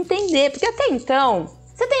consegui entender, porque até então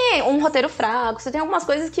você tem um roteiro fraco, você tem algumas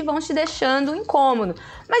coisas que vão te deixando incômodo.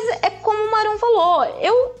 Mas é como o Maron falou,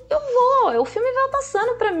 o filme vai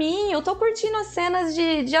passando pra mim, eu tô curtindo as cenas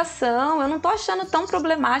de ação, eu não tô achando tão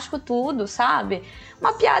problemático tudo, sabe?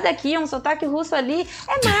 Uma piada aqui, um sotaque russo ali,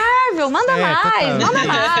 é Marvel, manda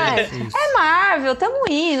mais. É Marvel, tamo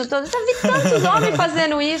indo, já vi tantos homens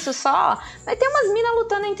fazendo isso só, mas tem umas minas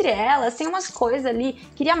lutando entre elas, tem umas coisas ali,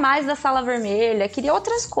 queria mais da Sala Vermelha, queria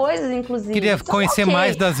outras coisas, inclusive. Queria conhecer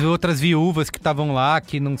mais das outras viúvas que estavam lá,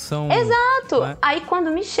 que não são... Exato, né? Aí quando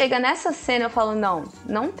me chega nessa cena, eu falo,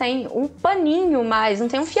 não tem um paninho mais, não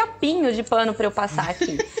tem um fiapinho de pano pra eu passar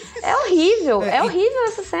aqui. É horrível, é horrível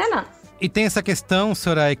essa cena. E tem essa questão,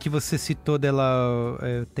 Soraya, que você citou dela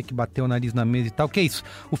ter que bater o nariz na mesa e tal, que é isso.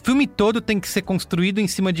 O filme todo tem que ser construído em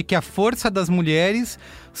cima de que a força das mulheres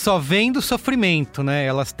só vem do sofrimento, né?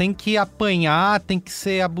 Elas têm que apanhar, têm que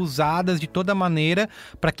ser abusadas de toda maneira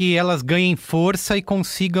para que elas ganhem força e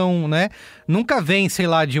consigam, né? Nunca vem, sei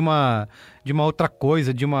lá, de uma outra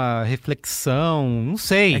coisa, de uma reflexão, não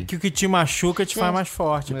sei. É que o que te machuca te faz mais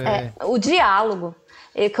forte. O diálogo.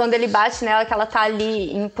 E quando ele bate nela, que ela tá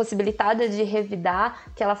ali impossibilitada de revidar,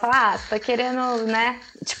 que ela fala, você tá querendo, né,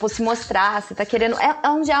 tipo, se mostrar, você tá querendo... É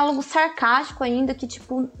um diálogo sarcástico ainda, que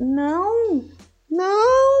tipo, não,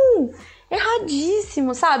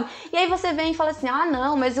 erradíssimo, sabe? E aí você vem e fala assim,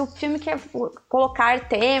 não, mas o filme quer colocar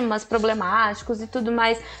temas problemáticos e tudo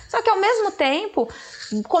mais. Só que ao mesmo tempo,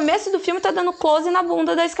 o começo do filme tá dando close na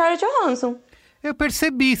bunda da Scarlett Johansson. Eu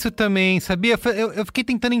percebi isso também, sabia? Eu fiquei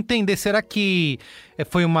tentando entender, será que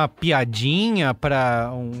foi uma piadinha,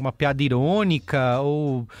 uma piada irônica,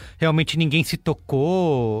 ou realmente ninguém se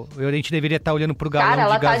tocou? A gente deveria estar olhando pro galão Cara,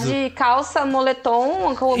 ela de gasolina. tá de calça,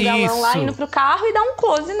 moletom, com o galão lá, indo pro carro e dá um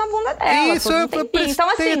close na bunda dela. Isso, eu então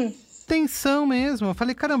assim... Atenção mesmo, eu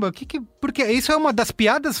falei, caramba, porque isso é uma das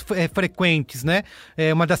piadas frequentes, né?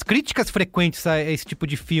 É uma das críticas frequentes a esse tipo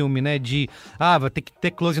de filme, né? Vai ter que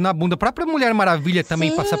ter close na bunda. A própria Mulher Maravilha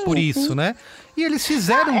também passa por isso, né? E eles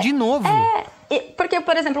fizeram de novo. Porque,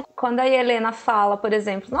 por exemplo, quando a Helena fala, por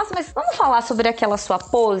exemplo, nossa, mas vamos falar sobre aquela sua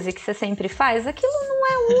pose que você sempre faz? Aquilo não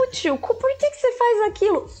é útil. Por que você faz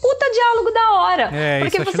aquilo? Puta diálogo da hora.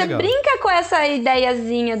 Porque você brinca com essa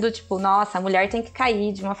ideiazinha do tipo, nossa, a mulher tem que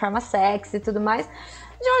cair de uma forma sexy e tudo mais.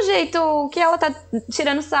 De um jeito que ela tá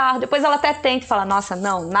tirando sarro. Depois ela até tenta e fala, nossa,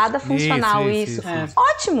 não, nada funcional isso.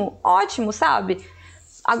 Ótimo, sabe?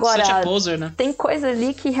 Agora, poser, né? Tem coisa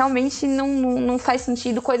ali que realmente não faz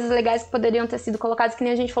sentido, coisas legais que poderiam ter sido colocadas, que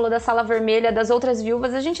nem a gente falou da Sala Vermelha, das outras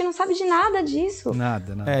viúvas, a gente não sabe de nada disso.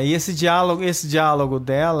 Nada. E esse diálogo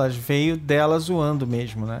delas veio dela zoando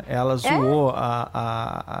mesmo, né? Ela zoou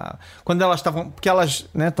quando elas estavam... Porque elas,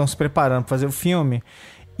 né, estão se preparando para fazer o filme...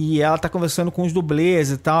 E ela tá conversando com os dublês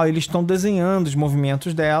e tal, eles estão desenhando os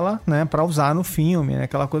movimentos dela, né, pra usar no filme, né,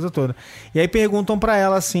 aquela coisa toda. E aí perguntam pra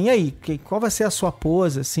ela assim, e aí, qual vai ser a sua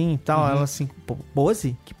pose, assim, e tal? Ela assim,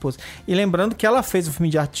 pose? Que pose? E lembrando que ela fez um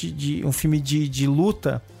filme de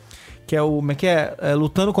luta, que é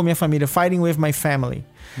Lutando com Minha Família, Fighting with My Family,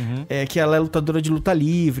 que ela é lutadora de luta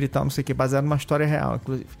livre e tal, não sei o que, baseado numa história real,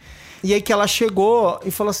 inclusive. E aí que ela chegou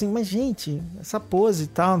e falou assim, mas gente, essa pose e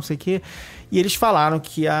tal, não sei o quê. E eles falaram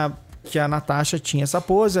que a Natasha tinha essa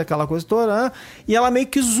pose, aquela coisa toda, né? E ela meio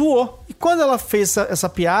que zoou. E quando ela fez essa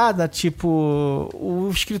piada, tipo, o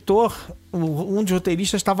escritor, um dos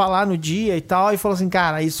roteiristas estava lá no dia e tal, e falou assim,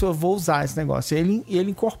 cara, isso eu vou usar esse negócio. E ele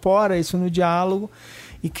incorpora isso no diálogo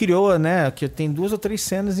e criou, né, que tem 2 ou 3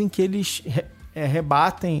 cenas em que eles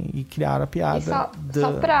rebatem e criaram a piada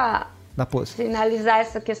só pra da pose. Finalizar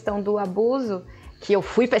essa questão do abuso, que eu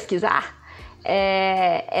fui pesquisar,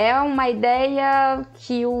 é uma ideia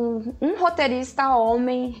que um roteirista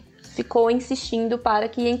homem ficou insistindo para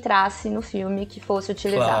que entrasse no filme, que fosse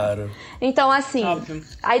utilizado. Claro. Então, assim,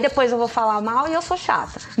 aí depois eu vou falar mal e eu sou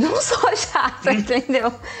chata. Não sou chata, entendeu?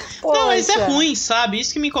 Poxa. Não, mas é ruim, sabe?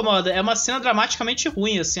 Isso que me incomoda. É uma cena dramaticamente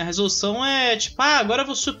ruim, assim. A resolução é tipo, agora eu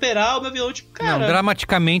vou superar o meu vilão. Tipo, cara... Não,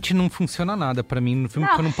 dramaticamente não funciona nada pra mim. No filme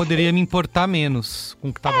que eu não poderia me importar menos com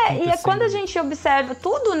o que tava acontecendo. E é quando a gente observa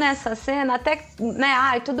tudo nessa cena, até,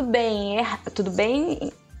 né, tudo bem,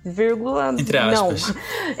 vírgula, entre aspas.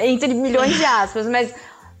 Não, entre milhões de aspas, mas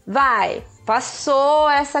passou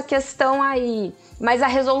essa questão aí, mas a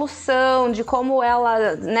resolução de como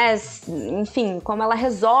ela, né, enfim, como ela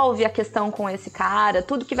resolve a questão com esse cara,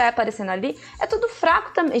 tudo que vai aparecendo ali, é tudo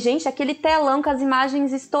fraco também. Gente, aquele telão com as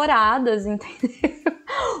imagens estouradas, entendeu?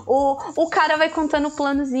 O cara vai contando o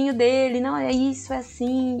planozinho dele, não, é isso, é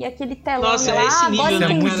assim, e aquele telão. Nossa, é esse nível, né?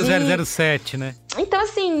 É muito 007, né? Então,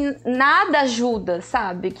 assim, nada ajuda,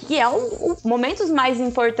 sabe? Que é momentos mais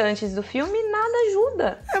importantes do filme, nada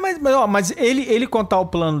ajuda. Mas ele contar o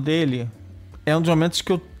plano dele é um dos momentos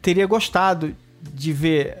que eu teria gostado de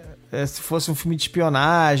ver se fosse um filme de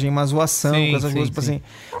espionagem, uma zoação, com essas coisas, assim.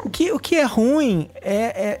 O que é ruim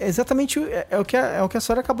é exatamente o que a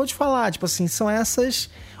senhora acabou de falar. Tipo assim, são essas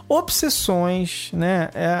obsessões, né?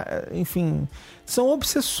 Enfim, são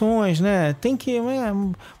obsessões, né? Tem que...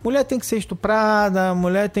 mulher tem que ser estuprada,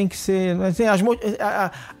 mulher tem que ser... Assim,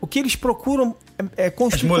 o que eles procuram é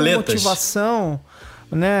construir motivação,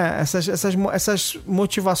 né? Essas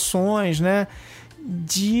motivações, né?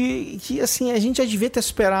 De que, assim, a gente já devia ter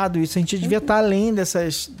superado isso, a gente devia estar além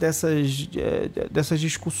dessas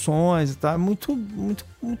discussões e tal. Muito, muito,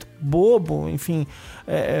 muito bobo, enfim.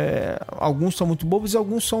 Alguns são muito bobos e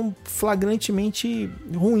alguns são flagrantemente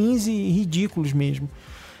ruins e ridículos mesmo.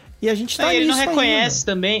 E a gente tá ele não reconhece ainda.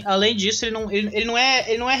 Também, além disso, ele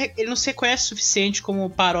não se reconhece o suficiente como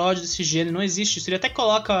paródia desse gênero, não existe isso. Ele até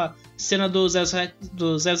coloca a cena do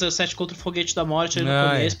 007 contra o Foguete da Morte ali no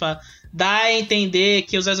começo, pra dar a entender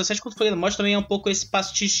que o 007 contra o Foguete da Morte também é um pouco esse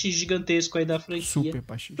pastiche gigantesco aí da franquia. Super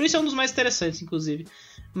pastiche. Por isso é um dos mais interessantes, inclusive.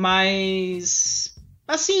 Mas...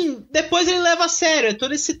 assim, depois ele leva a sério,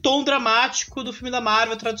 todo esse tom dramático do filme da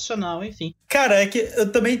Marvel tradicional, enfim. Cara, é que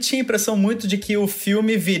eu também tinha a impressão muito de que o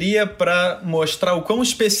filme viria pra mostrar o quão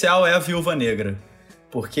especial é a Viúva Negra.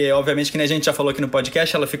 Porque, obviamente, que nem a gente já falou aqui no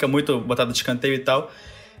podcast, ela fica muito botada de escanteio e tal.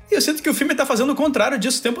 E eu sinto que o filme tá fazendo o contrário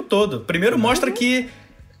disso o tempo todo. Primeiro mostra que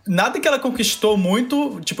nada que ela conquistou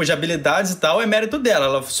muito, tipo, de habilidades e tal, é mérito dela.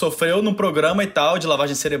 Ela sofreu num programa e tal, de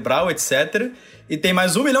lavagem cerebral, etc., e tem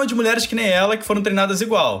mais 1 milhão de mulheres que nem ela que foram treinadas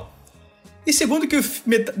igual. E segundo que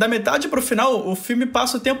da metade pro final, o filme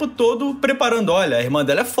passa o tempo todo preparando. Olha, a irmã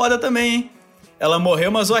dela é foda também, hein? Ela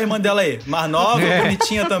morreu, mas olha a irmã dela aí. Mais nova,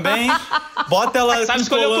 bonitinha também. Bota ela com um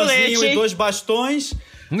colãozinho e 2 bastões.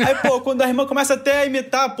 Aí, pô, quando a irmã começa até a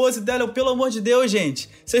imitar a pose dela, pelo amor de Deus, gente.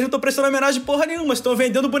 Vocês não estão prestando homenagem porra nenhuma, estão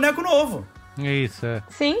vendendo boneco novo. Isso, é.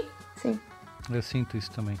 Sim. Eu sinto isso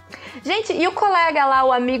também. Gente, e o colega lá,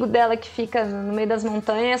 o amigo dela que fica no meio das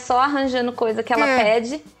montanhas, só arranjando coisa que ela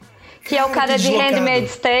pede, que é o cara de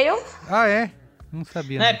Handmaid's Tale. Ah, é? Não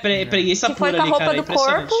sabia. Preguiça que foi com a roupa do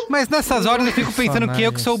corpo. Mas nessas horas eu fico pensando que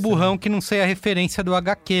eu que sou o burrão que não sei a referência do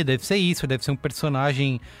HQ. Deve ser isso, deve ser um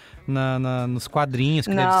personagem nos quadrinhos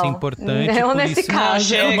que deve ser importante. Não nesse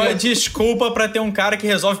caso. É uma desculpa pra ter um cara que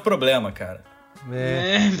resolve problema, cara.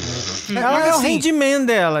 Ela é o handyman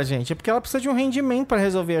dela, gente. É porque ela precisa de um handyman pra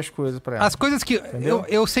resolver as coisas pra ela. As coisas que...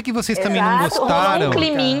 Eu sei que vocês também não gostaram. Um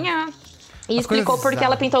climinha. E explicou porque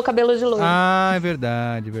ela pintou o cabelo de loiro. Ah, é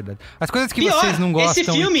verdade. As coisas que vocês não gostam...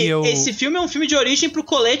 Esse filme é um filme de origem pro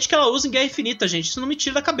colete que ela usa em Guerra Infinita, gente. Isso não me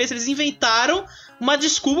tira da cabeça. Eles inventaram uma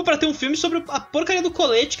desculpa pra ter um filme sobre a porcaria do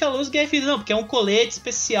colete que ela usa em Guerra Infinita. Não, porque é um colete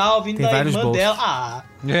especial vindo da irmã dela.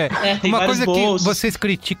 Tem uma coisa bolsos. Que vocês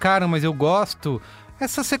criticaram, mas eu gosto...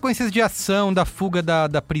 Essas sequências de ação, da fuga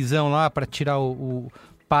da prisão lá pra tirar o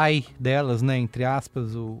pai delas, né, entre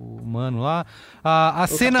aspas, o mano lá. A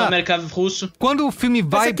cena... Capitão América russo. Quando o filme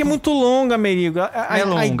vai... Essa aqui é muito longa, Merigo.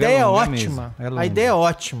 A ideia é ótima. A ideia é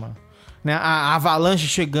ótima. né? A avalanche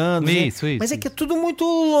chegando. Isso. Mas é que é tudo muito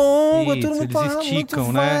longo, é tudo muito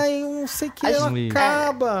esticam, né? Não sei o que, ela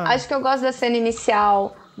acaba. Acho que eu gosto da cena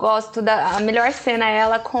inicial. Gosto a melhor cena é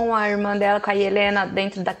ela com a irmã dela, com a Helena,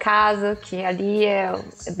 dentro da casa, que ali é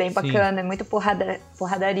bem bacana, é muito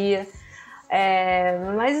porradaria.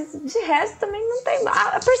 Mas de resto também não tem.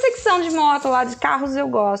 A perseguição de moto lá, de carros, eu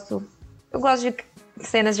gosto. Eu gosto de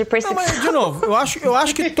cenas de perseguição. Não, mas, de novo, eu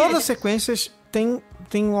acho que todas as sequências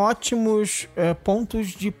têm ótimos pontos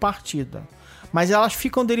de partida. Mas elas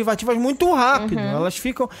ficam derivativas muito rápido. Elas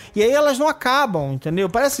ficam... E aí elas não acabam, entendeu?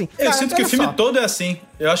 Parece assim... Eu sinto que o filme todo é assim.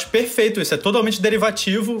 Eu acho perfeito isso. É totalmente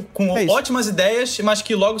derivativo, com ótimas ideias, mas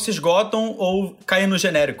que logo se esgotam ou caem no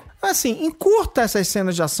genérico. Assim, encurta essas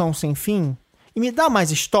cenas de ação sem fim e me dá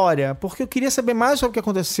mais história, porque eu queria saber mais sobre o que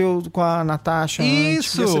aconteceu com a Natasha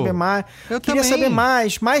antes. Queria saber mais. Queria saber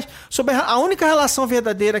mais sobre a única relação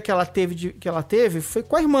verdadeira que ela teve foi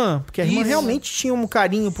com a irmã, porque a irmã realmente tinha um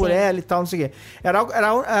carinho por ela e tal, não sei o quê. Era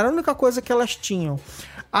a única coisa que elas tinham.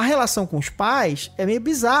 A relação com os pais é meio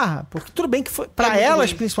bizarra, porque tudo bem que para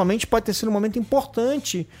elas, principalmente, pode ter sido um momento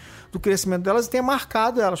importante do crescimento delas e tenha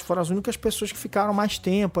marcado elas. Foram as únicas pessoas que ficaram mais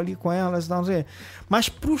tempo ali com elas. Não sei. Mas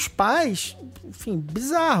pros pais, enfim,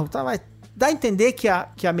 bizarro. Tá? Dá a entender que a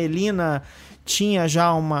Melina tinha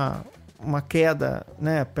já uma queda,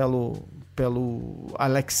 né, pelo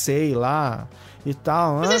Alexei lá e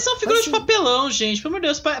tal. Mas eles são figuras de papelão, gente. Pelo amor de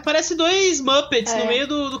Deus, parece dois Muppets no meio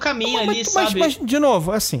do caminho ali, sabe? Mas, de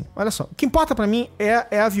novo, assim, olha só. O que importa pra mim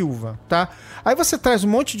é a viúva, tá? Aí você traz um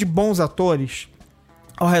monte de bons atores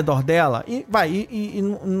ao redor dela, e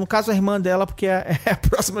no caso a irmã dela, porque é a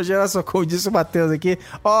próxima geração, como disse o Matheus aqui,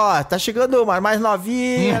 tá chegando uma mais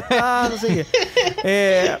novinha, tá, não sei o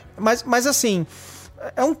quê. Mas assim,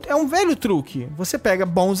 é um velho truque. Você pega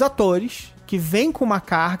bons atores que vem com uma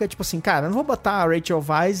carga, tipo assim, cara, eu não vou botar a Rachel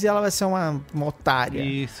Weisz e ela vai ser uma otária.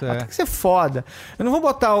 Isso, ela tem que ser foda. Eu não vou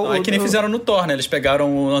botar o... É que nem fizeram no Thor, né? Eles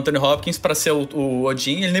pegaram o Anthony Hopkins pra ser o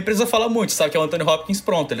Odin, ele nem precisa falar muito, sabe que é o Anthony Hopkins,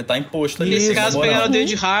 pronto, ele tá imposto ali. Nesse caso, pegaram o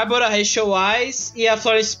David Harbour, a Rachel Weisz e a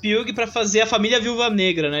Florence Pugh pra fazer a família Viúva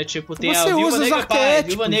Negra, né? Tipo, tem a Viúva Negra pai,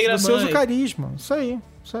 Viúva Negra você usa o carisma, isso aí.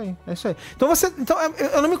 É isso aí. Então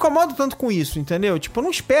eu não me incomodo tanto com isso, entendeu? Tipo, eu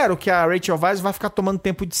não espero que a Rachel Weisz vai ficar tomando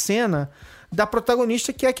tempo de cena da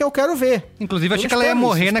protagonista que é que eu quero ver. Inclusive, eu achei que ela ia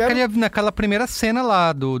morrer naquela primeira cena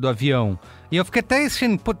lá do avião. E eu fiquei até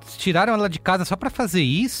achando, pô, tiraram ela de casa só pra fazer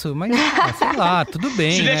isso? Mas, sei lá, tudo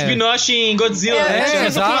bem. Juliette Binoche em Godzilla, né?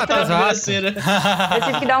 Exato. Eu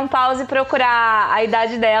tive que dar um pause e procurar a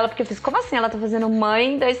idade dela, porque eu fiz, como assim? Ela tá fazendo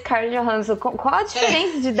mãe da Scarlett Johansson? Qual a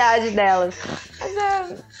diferença de idade delas?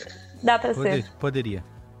 Mas dá pra ser. Poderia.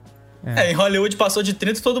 Em Hollywood passou de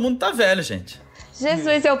 30 e todo mundo tá velho, gente.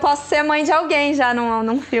 Jesus, eu posso ser mãe de alguém já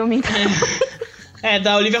num filme, então.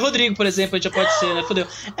 Da Olivia Rodrigo, por exemplo, já pode ser, né? Fodeu.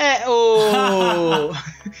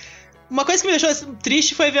 Uma coisa que me deixou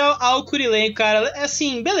triste foi ver a Alcurilen, cara.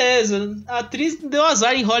 Assim, beleza, a atriz deu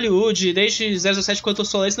azar em Hollywood, desde 007 Quantum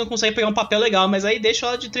of Solace não consegue pegar um papel legal, mas aí deixa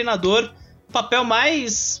ela de treinador, o papel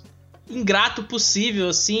mais ingrato possível,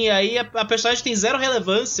 assim, aí a personagem tem zero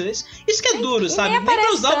relevância. Isso que é duro, sabe? Nem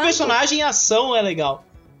pra usar o personagem em ação é legal.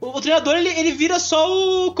 O treinador, ele vira só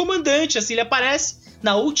o comandante, assim, ele aparece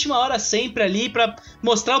na última hora sempre ali pra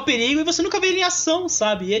mostrar o perigo e você nunca vê ele em ação,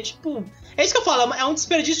 sabe? E é tipo... É isso que eu falo, é um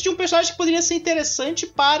desperdício de um personagem que poderia ser interessante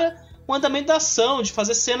para o andamento da ação, de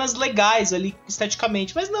fazer cenas legais ali,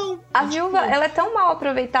 esteticamente, mas não. A Viúva, ela é tão mal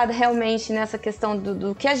aproveitada realmente nessa questão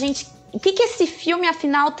do que a gente... O que esse filme,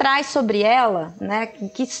 afinal, traz sobre ela, né?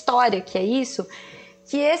 Que história que é isso?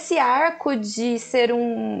 Que esse arco de ser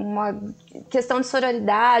uma questão de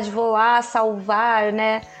sororidade, vou lá salvar,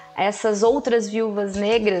 né, essas outras viúvas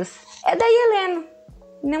negras, é da Helena,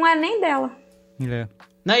 não é nem dela.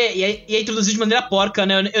 Não, e é introduzido de maneira porca,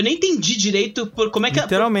 né? Eu nem entendi direito como é que...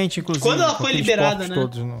 Literalmente, inclusive. Quando ela foi liberada, né?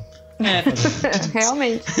 Todos, não.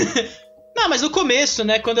 Realmente. Não, mas no começo,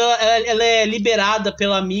 né, quando ela é liberada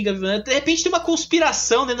pela amiga, de repente tem uma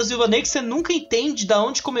conspiração dentro das Viúvas Negras que você nunca entende de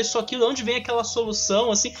onde começou aquilo, de onde vem aquela solução,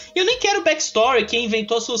 assim. E eu nem quero backstory, quem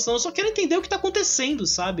inventou a solução, eu só quero entender o que tá acontecendo,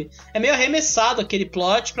 sabe? É meio arremessado aquele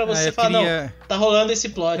plot pra você falar, não, tá rolando esse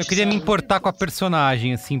plot. Eu queria me importar com a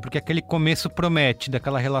personagem, assim, porque aquele começo promete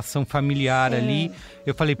daquela relação familiar ali.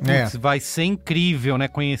 Eu falei, putz, vai ser incrível, né,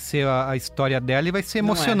 conhecer a história dela e vai ser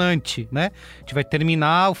emocionante, né? A gente vai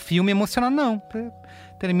terminar o filme emocionado. Não,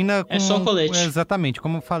 termina com... É só o colete. Exatamente,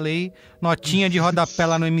 como eu falei, notinha de rodapé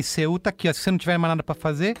lá no MCU, tá aqui, ó, se você não tiver mais nada pra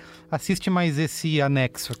fazer, assiste mais esse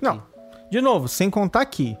anexo aqui. Não, de novo, sem contar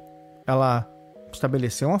que ela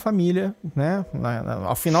estabeleceu uma família, né,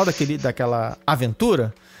 ao final daquela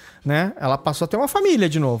aventura, né? Ela passou a ter uma família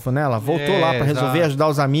de novo, né? Ela voltou lá pra resolver, ajudar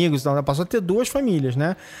os amigos, então ela passou a ter 2 famílias,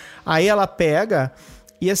 né? Aí ela pega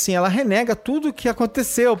e, assim, ela renega tudo o que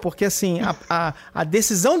aconteceu, porque, assim, a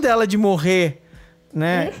decisão dela de morrer,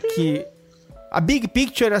 né? Que a big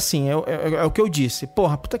picture, assim, é o que eu disse.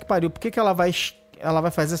 Porra, puta que pariu, por que ela vai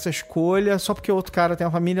fazer essa escolha só porque outro cara tem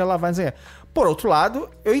uma família, ela vai dizer... Por outro lado,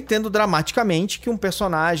 eu entendo dramaticamente que um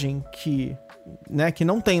personagem que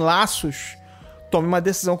não tem laços tome uma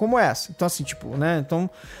decisão como essa. Então, assim, tipo, né? Então,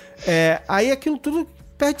 aí aquilo tudo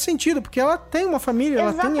perde sentido, porque ela tem uma família,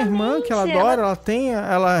 ela tem a irmã que ela adora,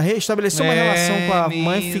 ela reestabeleceu uma relação com a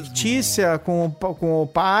mãe fictícia, com o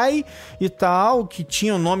pai e tal, que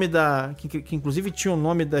tinha o nome que inclusive tinha o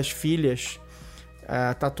nome das filhas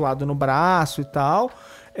tatuado no braço e tal.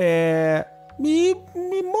 E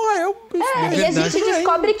morreu. E a gente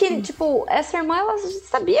descobre que, tipo, essa irmã, ela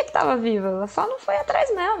sabia que tava viva, ela só não foi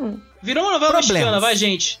atrás mesmo. Virou uma novela mexicana, vai,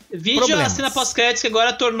 gente. Vídeo a cena pós-créditos que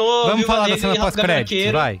agora tornou Vamos Viúva falar da Negra cena e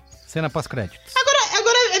pós-créditos, vai. Cena pós-créditos. Agora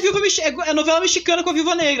é novela mexicana com a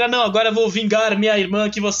Viúva Negra. Não, agora eu vou vingar minha irmã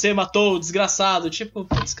que você matou, desgraçado. Tipo,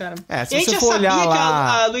 putz, cara. Se e a gente você já for sabia olhar que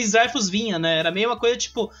lá... a Luiz Dreyfus vinha, né? Era meio uma coisa,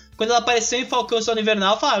 tipo, quando ela apareceu em Falcão e Soldado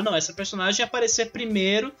Invernal, falaram, não, essa personagem ia aparecer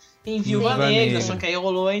primeiro em Viúva Negra, só que aí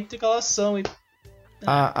rolou a intercalação e...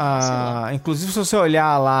 inclusive, se você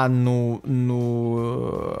olhar lá no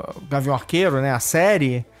Gavião Arqueiro, né, a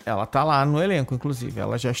série, ela tá lá no elenco, inclusive.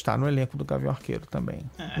 Ela já está no elenco do Gavião Arqueiro também,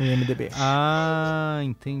 no IMDb.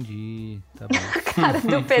 Entendi. Tá bom. A cara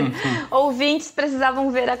do Pedro. Ouvintes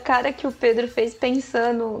precisavam ver a cara que o Pedro fez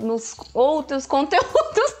pensando nos outros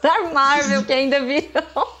conteúdos da Marvel que ainda virão.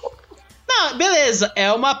 Não, beleza, é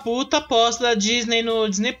uma puta aposta da Disney no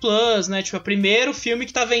Disney Plus, né? Tipo, é o primeiro filme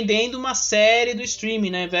que tá vendendo uma série do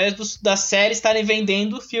streaming, né? Ao invés das séries estarem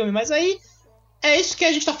vendendo o filme. Mas aí, é isso que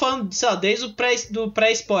a gente tá falando, sei lá, desde o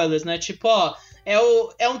pré-spoilers, né? Tipo, ó,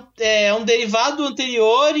 é um derivado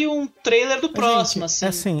anterior e um trailer do próximo, gente,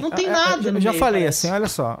 assim. Não tem nada Eu já falei, parece. Assim, olha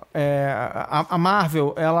só, a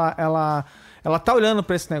Marvel, ela tá olhando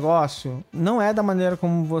pra esse negócio, não é da maneira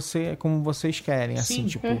como vocês querem, assim,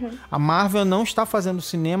 tipo, a Marvel não está fazendo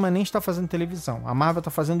cinema, nem está fazendo televisão. A Marvel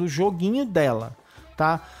tá fazendo o joguinho dela,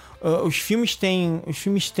 tá? Os filmes têm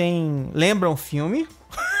lembram filme,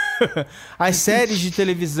 as séries de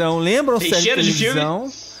televisão lembram séries de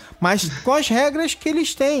televisão, mas com as regras que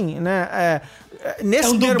eles têm, né?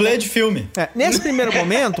 Nesse dublê de filme. Nesse primeiro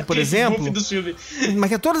momento, por exemplo, mas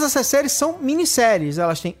que todas essas séries são minisséries.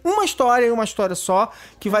 Elas têm uma história e uma história só,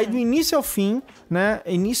 que vai do início ao fim, né?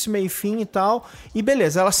 Início, meio e fim e tal. E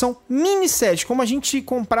beleza, elas são minisséries, como a gente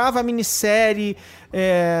comprava a minissérie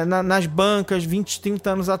nas bancas 20, 30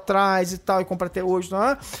 anos atrás e tal, e compra até hoje, não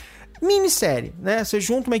é? Minissérie, né? Você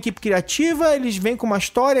junta uma equipe criativa, eles vêm com uma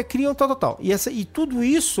história, criam tal. E tudo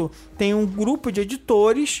isso tem um grupo de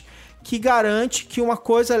editores que garante que uma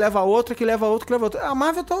coisa leva a outra, que leva a outra, que leva a outra. A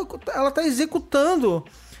Marvel ela tá executando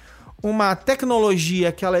uma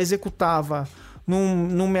tecnologia que ela executava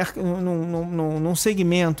num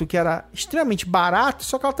segmento que era extremamente barato,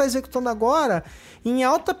 só que ela tá executando agora em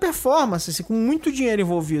alta performance, assim, com muito dinheiro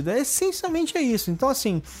envolvido. Essencialmente é isso. Então,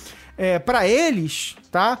 assim, para eles,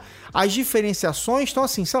 tá? As diferenciações estão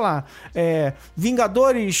assim, sei lá,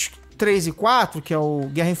 Vingadores 3 e 4, que é o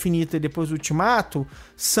Guerra Infinita e depois o Ultimato,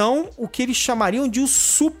 são o que eles chamariam de um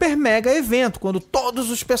super mega evento, quando todos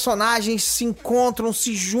os personagens se encontram,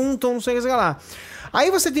 se juntam, não sei o que lá. Aí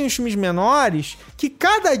você tem os filmes menores que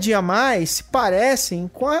cada dia mais se parecem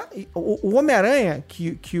com o Homem-Aranha,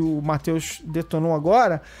 que o Matheus detonou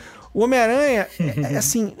agora. O Homem-Aranha,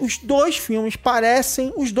 assim, os dois filmes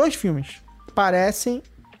parecem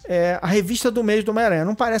a revista do mês do Homem-Aranha.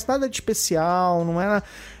 Não parece nada de especial, não é...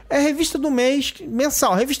 É revista do mês,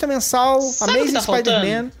 mensal. Revista mensal, Amazing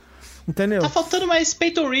Spider-Man. Entendeu? Tá faltando mais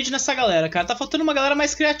Peyton Reed nessa galera, cara. Tá faltando uma galera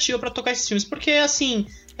mais criativa pra tocar esses filmes. Porque, assim,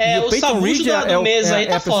 o Sabujo do mês aí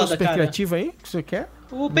tá foda, super cara. criativa aí que você quer?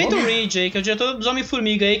 O Peyton Reed aí, que é o diretor dos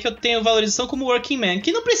Homem-Formiga aí, que eu tenho valorização como Working Man.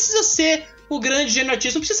 Que não precisa ser o grande gênio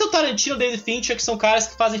artista, não precisa ser o Tarantino, o David Fincher, que são caras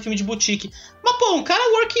que fazem filme de boutique. Mas, pô, um cara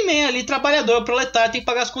Working Man ali, trabalhador, proletário, tem que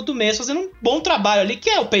pagar as contas do mês, fazendo um bom trabalho ali, que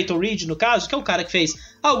é o Peyton Reed, no caso, que é um cara que fez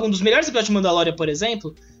algum dos melhores episódios de Mandalorian, por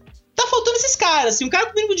exemplo. Tá faltando esses caras, assim, um cara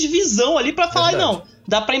com mínimo de visão ali pra falar, não,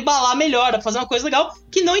 dá pra embalar melhor, dá pra fazer uma coisa legal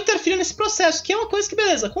que não interfira nesse processo, que é uma coisa que,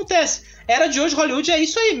 beleza, acontece. Era de hoje, Hollywood é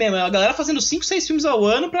isso aí mesmo, é a galera fazendo 5, 6 filmes ao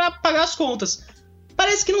ano pra pagar as contas.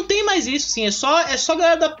 Parece que não tem mais isso, assim, é só a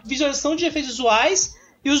galera da visualização de efeitos visuais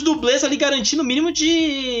e os dublês ali garantindo o mínimo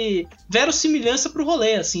de verossimilhança pro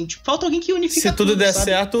rolê, assim, tipo, falta alguém que unifica tudo. Se tudo der sabe?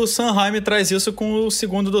 certo, o Sam Raimi traz isso com o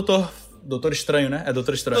segundo Doutor Doutor Estranho, né? É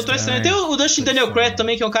Doutor Estranho. Doutor Estranho. Tem o Dustin Daniel Cretton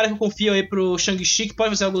também, que é um cara que eu confio aí pro Shang-Chi, que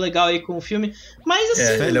pode fazer algo legal aí com o filme. Mas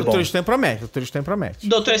assim... ele é bom. Doutor Estranho promete.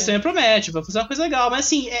 Doutor Estranho promete, vai fazer uma coisa legal. Mas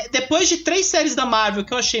assim, depois de 3 séries da Marvel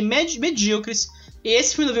que eu achei medíocres, e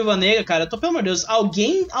esse filme do Viúva Negra, cara, pelo amor de Deus,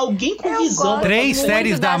 alguém com visão... 3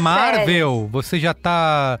 séries da Marvel? Você já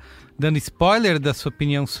tá... dando spoiler da sua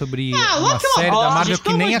opinião sobre uma série da Marvel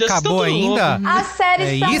que nem acabou ainda? As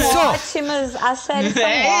séries são isso? ótimas. As séries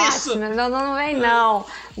são ótimas. Não vem, não.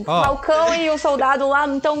 O Falcão e o Soldado lá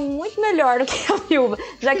estão muito melhor do que a Viúva.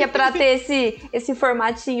 Já que é pra ter esse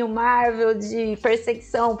formatinho Marvel de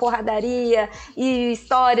perseguição, porradaria e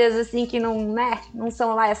histórias assim que não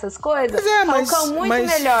são lá essas coisas. Falcão muito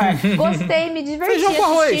melhor. Gostei, me diverti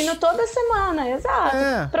assistindo toda semana. Exato.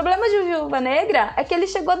 O problema de Viúva Negra é que ele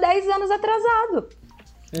chegou 10 anos atrasado.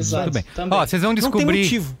 Exato. Muito bem. Vocês vão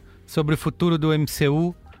descobrir sobre o futuro do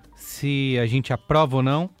MCU, se a gente aprova ou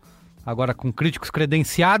não, agora com críticos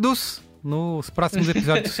credenciados, nos próximos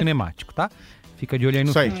episódios do Cinemático, tá? Fica de olho aí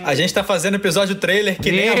no vídeo. A gente tá fazendo episódio trailer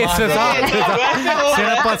que nem a Marvel. Exato.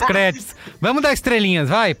 Cena pós-créditos. Vamos dar estrelinhas,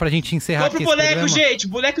 vai, pra gente encerrar aqui. Vamos pro boneco, gente. O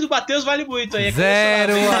boneco do Matheus vale muito aí.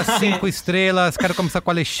 0 a 5 estrelas. Quero começar com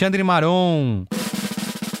o Alexandre Maron.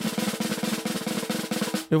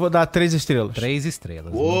 Eu vou dar 3 estrelas. 3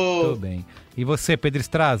 estrelas. Muito bem. E você, Pedro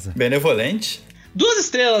Estraza? Benevolente. 2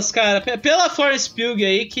 estrelas, cara. Pela Florence Pugh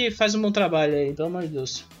aí, que faz um bom trabalho aí, pelo amor de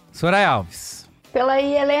Deus. Soraya Alves. Pela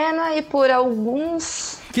Helena e por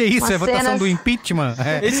alguns... Que isso? É votação do impeachment?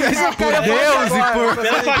 Por Deus e por...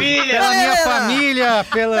 Pela família. Pela minha família.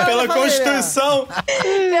 Pela Constituição.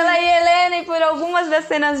 Pela Helena e por algumas das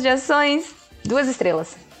cenas de ações, 2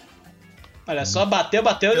 estrelas. Olha só, bateu.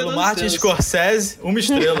 Pelo Martin Scorsese, 1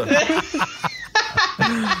 estrela.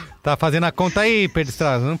 Tá fazendo a conta aí, Pedro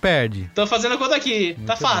Estraza, não perde. Tô fazendo a conta aqui,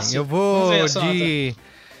 tá fácil. Eu vou de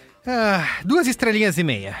 2 estrelinhas e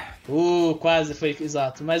meia. Quase foi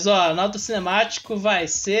exato. Mas ó, a nota cinemático vai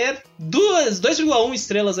ser 2,1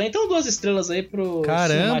 estrelas aí. Então 2 estrelas aí pro...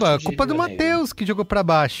 Caramba, culpa do Matheus que jogou pra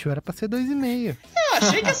baixo. Era pra ser 2,5. Eu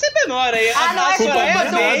achei que ia ser menor aí. Não é culpa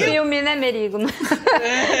do filme, né, Merigo? Não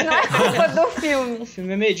é culpa do filme. O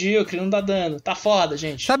filme é medíocre, não dá dano. Tá foda,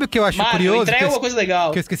 gente. Sabe o que eu acho curioso? Entrega uma coisa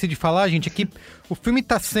legal. Que eu esqueci de falar, gente, é que o filme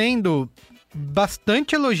tá sendo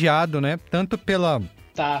bastante elogiado, né? Tanto pela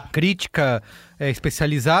crítica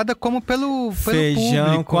especializada, como pelo feijão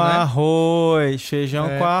público, com arroz, feijão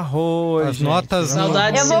com arroz. As notas...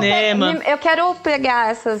 Saudade de cinema. Eu quero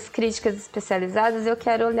pegar essas críticas especializadas, eu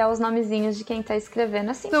quero olhar os nomezinhos de quem tá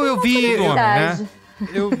escrevendo. Assim, não, eu vi...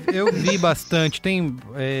 Eu vi bastante. Tem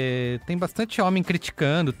bastante homem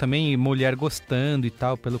criticando também, mulher gostando e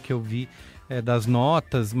tal, pelo que eu vi das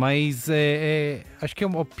notas, mas acho que a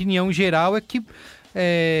opinião geral é que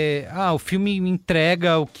o filme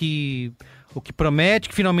entrega o que promete,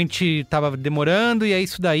 que finalmente estava demorando, e é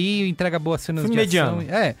isso daí, entrega boas cenas de ação.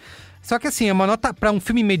 Mediano. Só que assim, é uma nota para um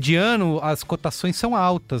filme mediano, as cotações são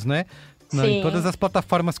altas, né? Em todas as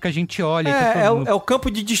plataformas que a gente olha. É o campo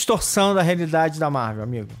de distorção da realidade da Marvel,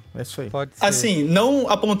 amigo. É isso aí. Pode ser. Assim, não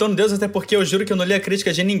apontando Deus, até porque eu juro que eu não li a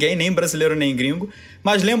crítica de ninguém, nem brasileiro, nem gringo,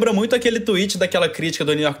 mas lembra muito aquele tweet daquela crítica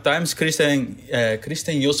do New York Times,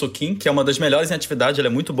 Kristen Yosokin, que é uma das melhores em atividade, ela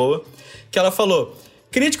é muito boa, que ela falou: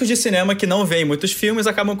 críticos de cinema que não veem muitos filmes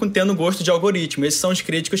acabam tendo gosto de algoritmo. Esses são os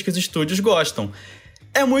críticos que os estúdios gostam.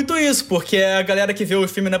 É muito isso, porque é a galera que vê o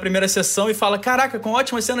filme na primeira sessão e fala: caraca, com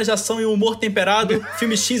ótimas cenas de ação e humor temperado,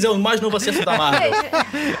 filme X é o mais novo acerto da Marvel.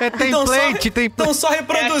 Template. Estão só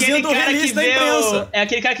reproduzindo o release da imprensa. É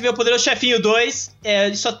aquele cara que vê o Poderoso Chefinho 2,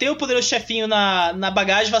 só tem o Poderoso Chefinho na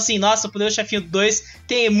bagagem e fala assim: nossa, o Poderoso Chefinho 2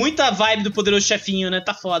 tem muita vibe do Poderoso Chefinho, né?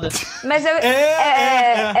 Tá foda. Mas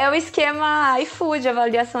é o esquema iFood,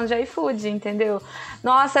 avaliação de iFood, entendeu?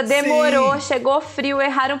 Nossa, demorou, chegou frio,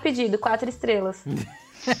 erraram o pedido, 4 estrelas.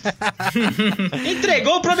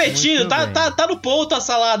 Entregou o prometido, tá no ponto a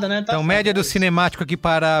salada, né? Então, média do cinemático aqui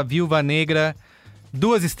para a Viúva Negra,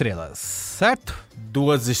 2 estrelas, certo?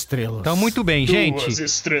 2 estrelas. Então, muito bem, gente. 2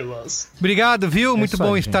 estrelas. Obrigado, viu? Muito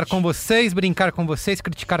bom estar com vocês, brincar com vocês,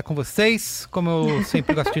 criticar com vocês. Como eu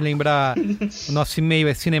sempre gosto de lembrar, o nosso e-mail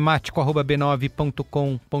é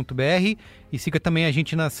cinemático@b9.com.br e siga também a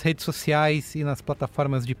gente nas redes sociais e nas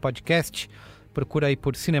plataformas de podcast. Procura aí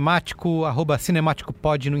por Cinemático,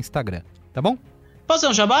 @cinemáticopod no Instagram, tá bom? Posso fazer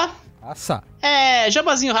um jabá? Passa.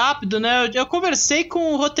 Jabazinho rápido, né? Eu conversei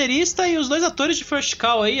com o roteirista e os 2 atores de First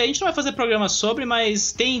Call aí. A gente não vai fazer programa sobre,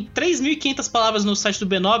 mas tem 3.500 palavras no site do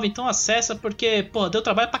B9, então acessa, porque, pô, deu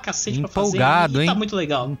trabalho pra cacete pra fazer. Empolgado, hein? Tá muito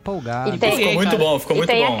legal. Empolgado. Ficou muito bom, ficou muito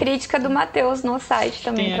bom. E tem a crítica do Matheus no site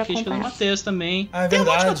também Tem pra a crítica acompanhar. do Matheus também. É tem um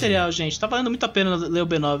monte de verdade. material, gente. Tá valendo muito a pena ler o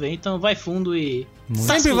B9 aí, então vai fundo e...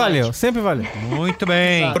 Sempre valeu, sempre valeu. Muito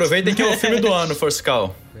bem. Aproveitem que é o filme do ano, First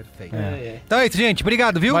Call. Perfeito. Então é isso, gente.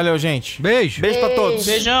 Obrigado, viu? Valeu, gente. Beijo. Beijo pra todos.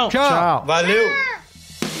 Beijão. Tchau. Tchau. Valeu!